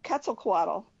 It's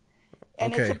Quetzalcoatl,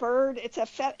 and okay. It's a bird. It's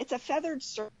a feathered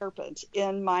serpent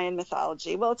in Mayan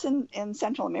mythology. Well, it's in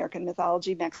Central American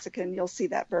mythology, Mexican. You'll see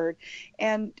that bird,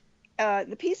 and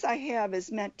the piece I have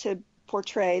is meant to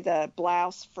portray the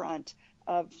blouse front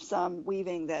of some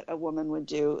weaving that a woman would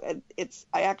do.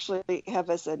 I actually have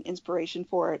as an inspiration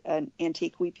for it an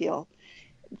antique weepeel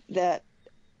that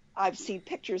I've seen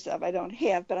pictures of. I don't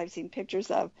have, but I've seen pictures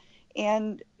of.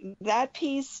 And that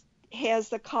piece has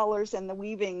the colors and the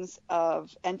weavings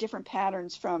and different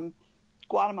patterns from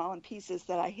Guatemalan pieces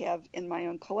that I have in my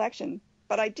own collection.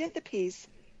 But I did the piece.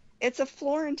 It's a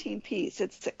Florentine piece.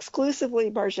 It's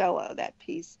exclusively Bargello, that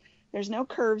piece. There's no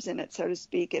curves in it, so to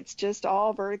speak. It's just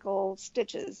all vertical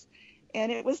stitches.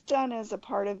 And it was done as a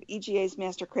part of EGA's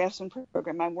Master Craftsman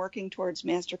program. I'm working towards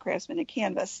Master Craftsman at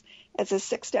Canvas. It's a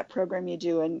 6-step program you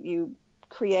do, and you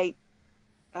create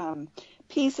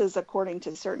pieces according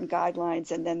to certain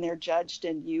guidelines, and then they're judged,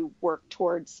 and you work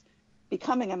towards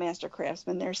becoming a Master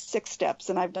Craftsman. There's 6 steps,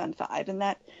 and I've done 5. And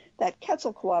that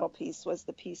Quetzalcoatl piece was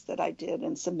the piece that I did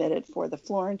and submitted for the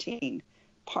Florentine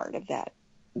part of that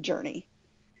journey.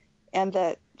 And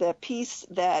the piece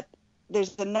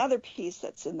there's another piece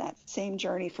that's in that same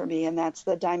journey for me, and that's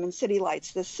the Diamond City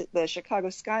Lights, the Chicago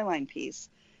skyline piece.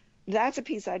 That's a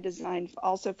piece I designed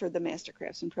also for the Master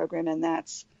Craftsman program, and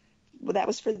that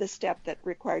was for the step that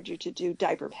required you to do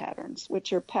diaper patterns,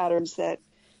 which are patterns that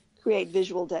create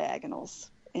visual diagonals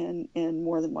in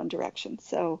more than one direction.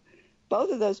 So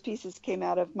both of those pieces came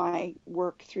out of my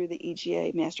work through the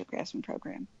EGA Master Craftsman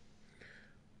program.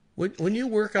 When you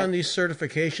work on these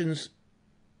certifications,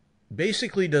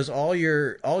 basically does all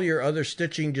your other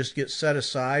stitching just get set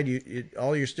aside?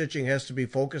 All your stitching has to be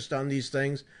focused on these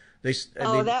things?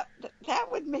 That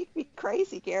would make me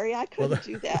crazy, Gary. I couldn't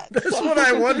do that. That's what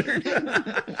I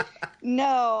wondered.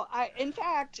 No, in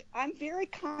fact, I'm very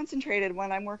concentrated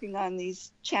when I'm working on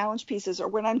these challenge pieces or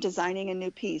when I'm designing a new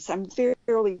piece. I'm very,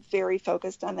 very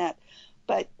focused on that.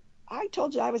 But I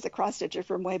told you I was a cross-stitcher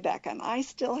from way back, and I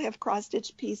still have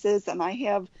cross-stitch pieces, and I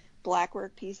have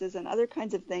blackwork pieces and other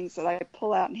kinds of things that I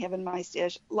pull out and have in my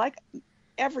stash. Like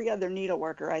every other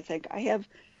needleworker, I think, I have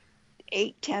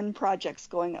 8-10 projects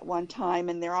going at one time,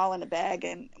 and they're all in a bag.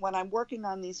 And when I'm working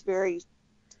on these very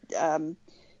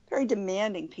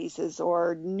demanding pieces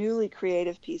or newly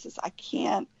creative pieces, I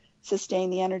can't sustain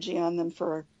the energy on them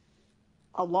for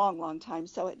a long, long time.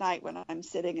 So at night when I'm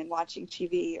sitting and watching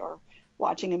TV or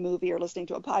watching a movie or listening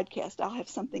to a podcast, I'll have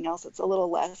something else that's a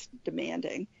little less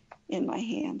demanding in my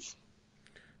hands.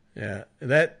 Yeah,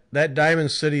 that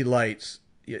Diamond City lights.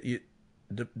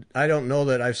 I don't know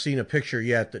that I've seen a picture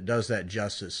yet that does that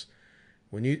justice.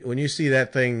 When you see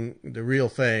that thing, the real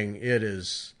thing, it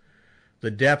is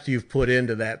the depth you've put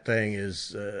into that thing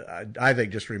is, I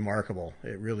think, just remarkable.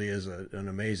 It really is an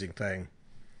amazing thing.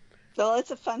 Well,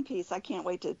 it's a fun piece. I can't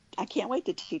wait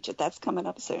to teach it. That's coming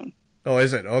up soon. Oh,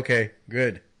 is it? Okay,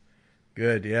 good.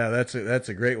 Yeah, that's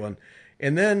a great one.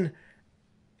 And then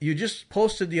you just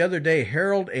posted the other day,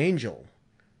 Herald Angel.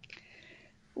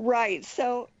 Right.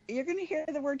 So you're going to hear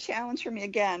the word challenge from me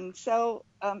again. So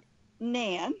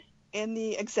Nan, in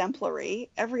the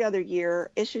exemplary, every other year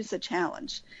issues a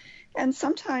challenge. And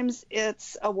sometimes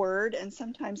it's a word, and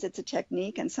sometimes it's a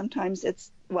technique, and sometimes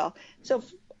it's,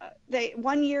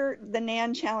 one year the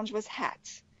Nan challenge was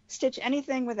hats. Stitch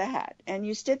anything with a hat. And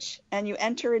you stitch and you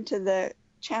enter into the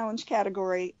challenge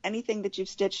category anything that you've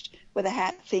stitched with a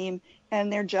hat theme,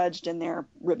 and they're judged and their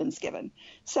ribbons given.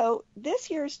 So this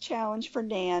year's challenge for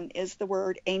Nan is the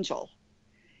word angel.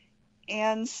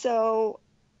 And so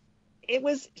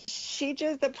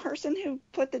the person who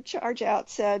put the charge out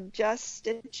said, just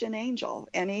stitch an angel,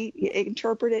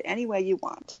 interpret it any way you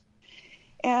want.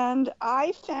 And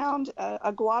I found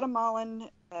a Guatemalan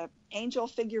angel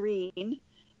figurine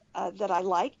that I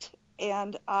liked,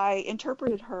 and I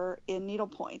interpreted her in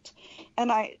needlepoint.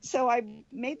 And so I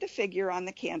made the figure on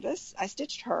the canvas. I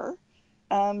stitched her.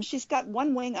 She's got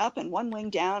one wing up and one wing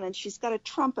down, and she's got a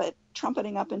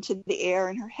trumpeting up into the air,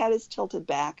 and her head is tilted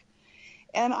back.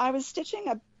 And I was stitching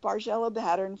a Bargello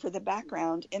pattern for the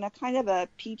background in a kind of a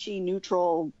peachy,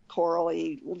 neutral,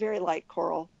 corally, very light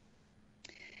coral.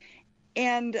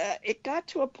 And it got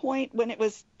to a point when it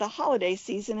was the holiday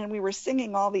season, and we were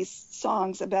singing all these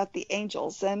songs about the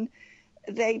angels, and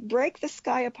they break the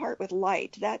sky apart with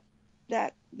light.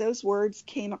 Those words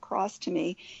came across to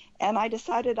me, and I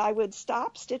decided I would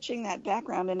stop stitching that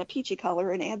background in a peachy color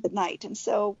and add the night. And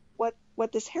so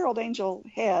what this Herald Angel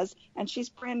has, and she's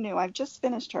brand new, I've just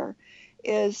finished her,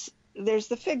 is there's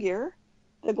the figure,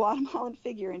 the Guatemalan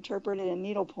figure interpreted in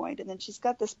needlepoint, and then she's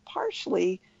got this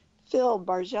partially filled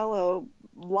Bargello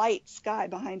light sky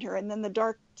behind her, and then the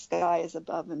dark sky is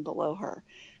above and below her.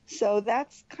 So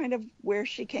that's kind of where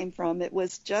she came from. It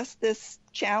was just this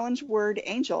challenge word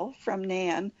angel from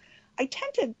Nan. I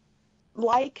tend to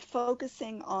like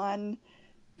focusing on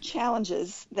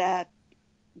challenges that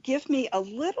give me a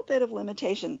little bit of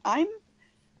limitation.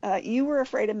 You were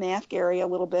afraid of math, Gary, a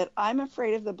little bit. I'm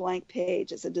afraid of the blank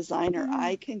page as a designer. Mm-hmm.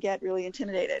 I can get really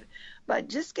intimidated, but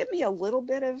just give me a little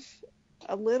bit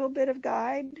of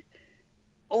guide.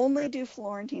 Only do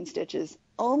Florentine stitches.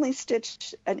 Only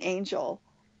stitch an angel.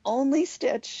 Only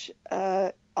stitch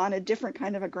on a different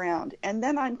kind of a ground. And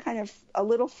then I'm kind of a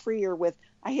little freer with,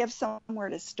 I have somewhere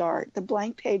to start. The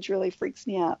blank page really freaks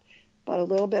me out, but a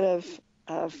little bit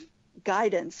of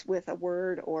guidance with a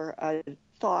word or a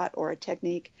thought or a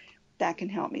technique, that can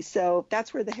help me. So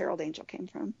that's where the Herald Angel came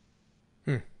from.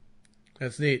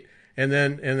 That's neat. And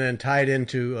then tied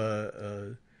into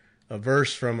a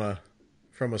verse from a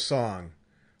song,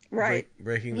 right?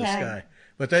 Breaking the Sky.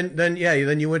 But then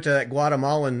you went to that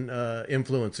Guatemalan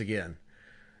influence again.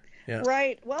 Yeah.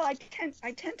 Right. Well, I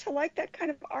tend to like that kind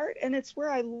of art, and it's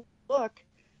where I look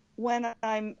when we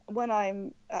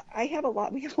have a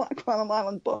lot of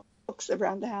Guatemalan books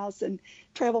around the house and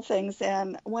travel things,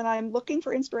 and when I'm looking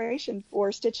for inspiration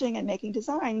for stitching and making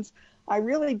designs, I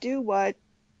really do what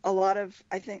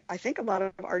I think a lot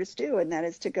of artists do, and that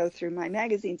is to go through my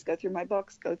magazines, go through my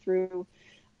books, go through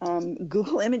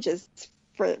Google Images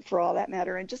for all that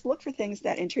matter, and just look for things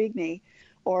that intrigue me,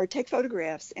 or take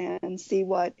photographs and see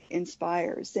what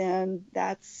inspires. And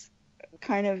that's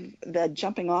kind of the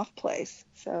jumping off place.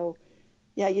 So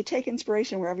yeah, you take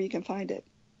inspiration wherever you can find it.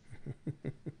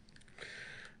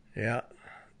 Yeah.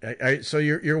 So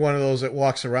you're one of those that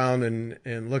walks around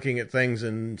and looking at things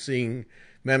and seeing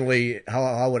mentally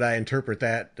how would I interpret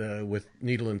that with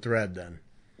needle and thread then?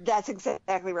 That's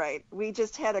exactly right. We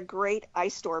just had a great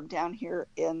ice storm down here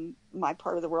in my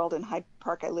part of the world in Hyde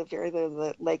Park. I live very near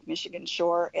the Lake Michigan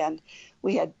shore, and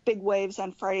we had big waves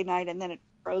on Friday night, and then it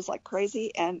froze like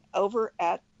crazy. And over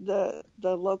at the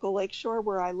local lake shore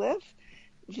where I live,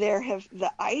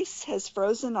 the ice has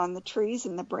frozen on the trees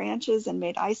and the branches and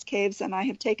made ice caves, and I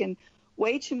have taken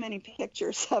way too many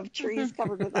pictures of trees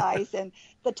covered with ice, and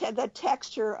the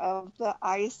texture of the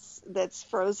ice that's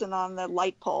frozen on the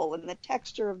light pole, and the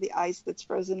texture of the ice that's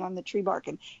frozen on the tree bark,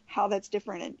 and how that's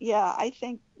different. And yeah, I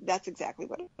think that's exactly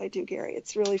what I do, Gary.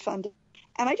 It's really fun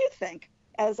and I do think,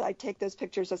 as I take those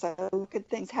pictures, as I look at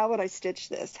things, how would I stitch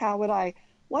this?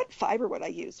 What fiber would I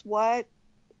use? What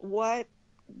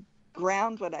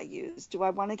ground would I use? Do I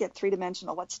want to get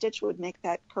three-dimensional? What stitch would make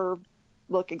that curve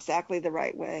look exactly the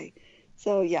right way?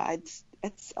 So yeah,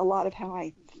 it's a lot of how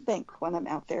I think when I'm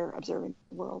out there observing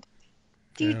the world.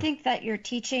 Do you think that your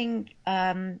teaching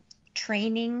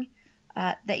training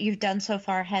that you've done so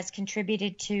far has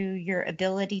contributed to your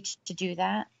ability to do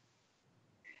that?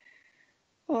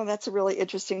 Oh, that's a really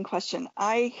interesting question.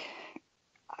 I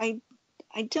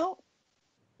don't.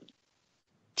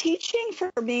 Teaching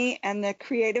for me and the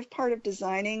creative part of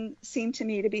designing seem to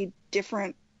me to be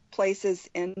different places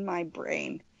in my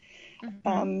brain.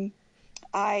 Mm-hmm.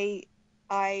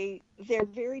 They're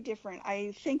very different.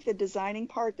 I think the designing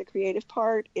part, the creative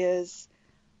part is,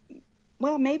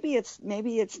 well, maybe it's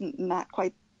not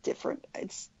quite different.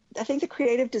 I think the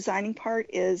creative designing part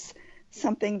is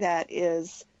something that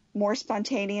is more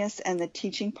spontaneous, and the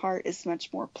teaching part is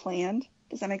much more planned.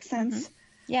 Does that make sense? Mm-hmm.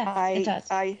 Yeah, it does.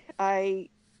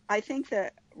 I think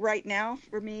that right now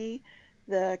for me,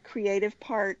 the creative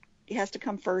part has to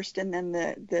come first, and then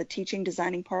the teaching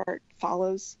designing part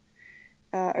follows,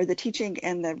 or the teaching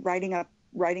and the writing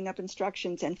up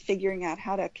instructions and figuring out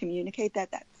how to communicate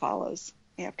that follows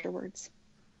afterwards.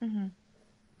 Mm-hmm.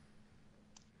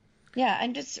 Yeah,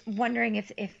 I'm just wondering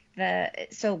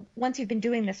so once you've been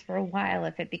doing this for a while,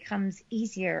 if it becomes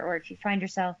easier, or if you find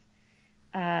yourself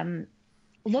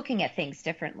looking at things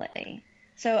differently.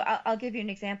 So I'll give you an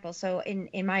example. So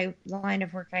in my line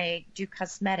of work, I do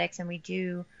cosmetics, and we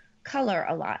do color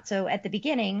a lot. So at the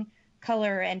beginning,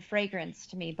 color and fragrance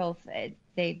to me both,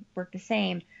 they work the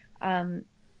same.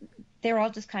 They're all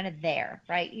just kind of there,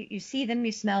 right? You see them,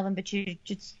 you smell them, but you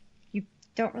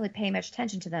don't really pay much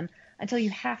attention to them until you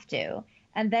have to.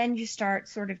 And then you start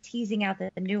sort of teasing out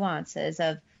the nuances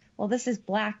of, well, this is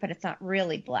black, but it's not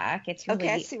really black. It's really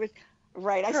okay. I see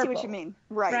what you mean.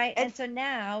 Right. And so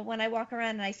now when I walk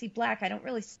around and I see black, I don't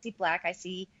really see black. I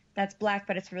see that's black,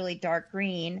 but it's really dark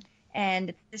green.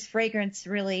 And this fragrance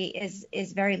really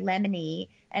is very lemony.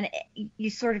 And you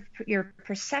sort of, your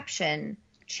perception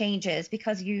changes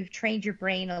because you've trained your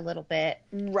brain a little bit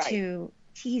to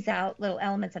tease out little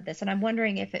elements of this. And I'm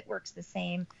wondering if it works the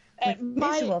same with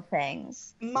visual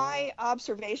things. My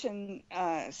observation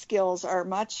skills are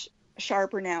much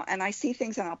sharper now, and I see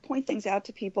things, and I'll point things out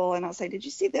to people, and I'll say, did you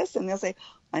see this? And they'll say,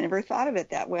 I never thought of it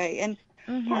that way. And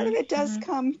part of it does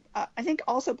come, I think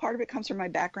also part of it comes from my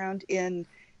background in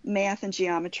math and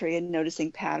geometry and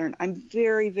noticing pattern. I'm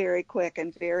very, very quick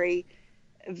and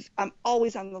I'm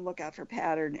always on the lookout for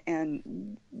pattern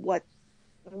and what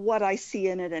I see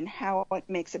in it and how it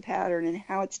makes a pattern and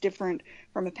how it's different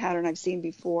from a pattern I've seen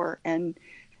before. And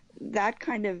that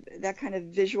kind of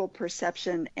visual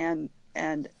perception and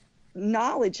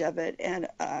knowledge of it and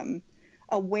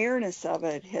awareness of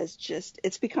it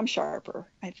it's become sharper,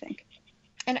 I think.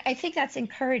 And I think that's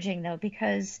encouraging, though,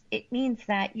 because it means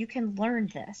that you can learn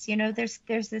this. You know, there's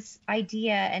this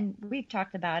idea, and we've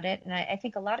talked about it, and I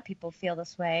think a lot of people feel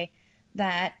this way,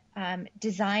 that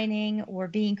designing or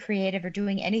being creative or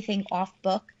doing anything off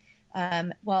book,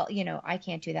 well, you know, I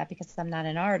can't do that because I'm not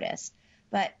an artist.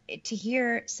 But to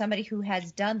hear somebody who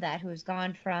has done that, who has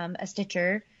gone from a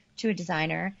stitcher to a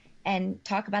designer, and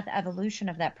talk about the evolution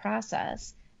of that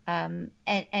process,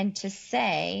 and to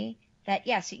say that,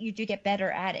 yes, you do get better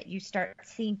at it. You start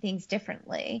seeing things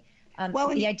differently.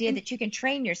 The idea that you can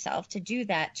train yourself to do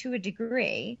that to a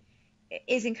degree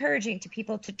is encouraging to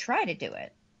people to try to do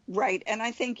it. Right. And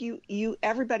I think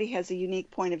everybody has a unique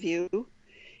point of view.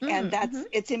 And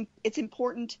it's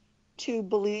important to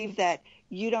believe that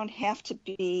you don't have to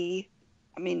be,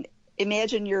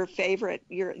 imagine your favorite,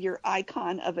 your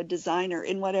icon of a designer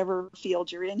in whatever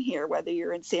field you're in here, whether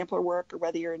you're in sampler work or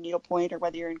whether you're in needlepoint or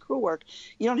whether you're in crewel work.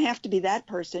 You don't have to be that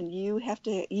person.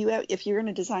 If you're going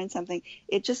to design something,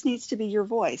 it just needs to be your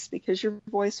voice, because your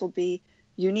voice will be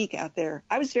unique out there.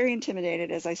 I was very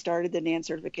intimidated as I started the NAN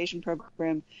certification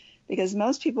program, because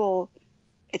most people,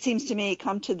 it seems to me,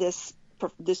 come to this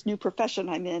new profession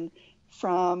I'm in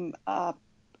from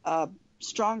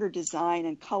stronger design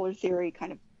and color theory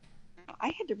kind of.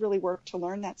 I had to really work to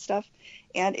learn that stuff,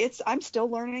 and I'm still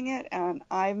learning it, and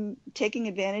I'm taking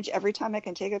advantage every time I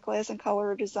can take a class in color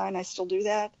or design. I still do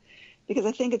that because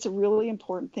I think it's a really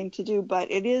important thing to do,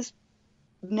 but it is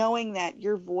knowing that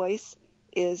your voice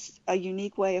is a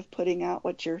unique way of putting out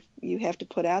what you have to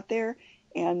put out there,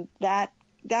 and that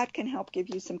can help give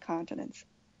you some confidence.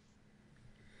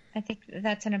 I think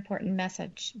that's an important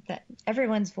message, that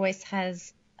everyone's voice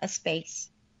has a space.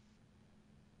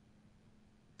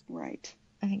 Right.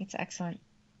 I think it's excellent.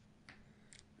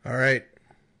 All right.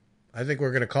 I think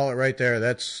we're going to call it right there.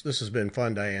 This has been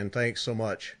fun, Diane. Thanks so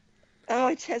much. Oh,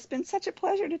 it has been such a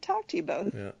pleasure to talk to you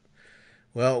both. Yeah.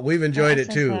 Well, we've enjoyed it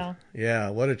too. Well. Yeah,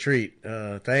 what a treat.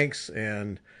 Thanks,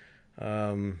 and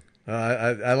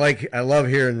I love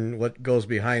hearing what goes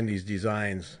behind these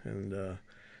designs, and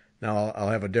now I'll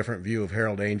have a different view of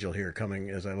Harold Angel here coming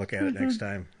as I look at it next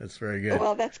time. That's very good.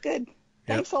 Well, that's good.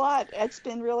 Thanks a lot. It's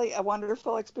been really a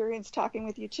wonderful experience talking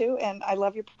with you too, and I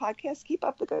love your podcast. Keep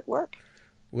up the good work.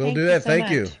 We'll do that.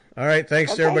 Thank you. All right.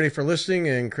 Thanks to everybody for listening,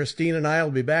 and Christine and I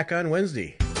will be back on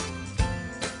Wednesday.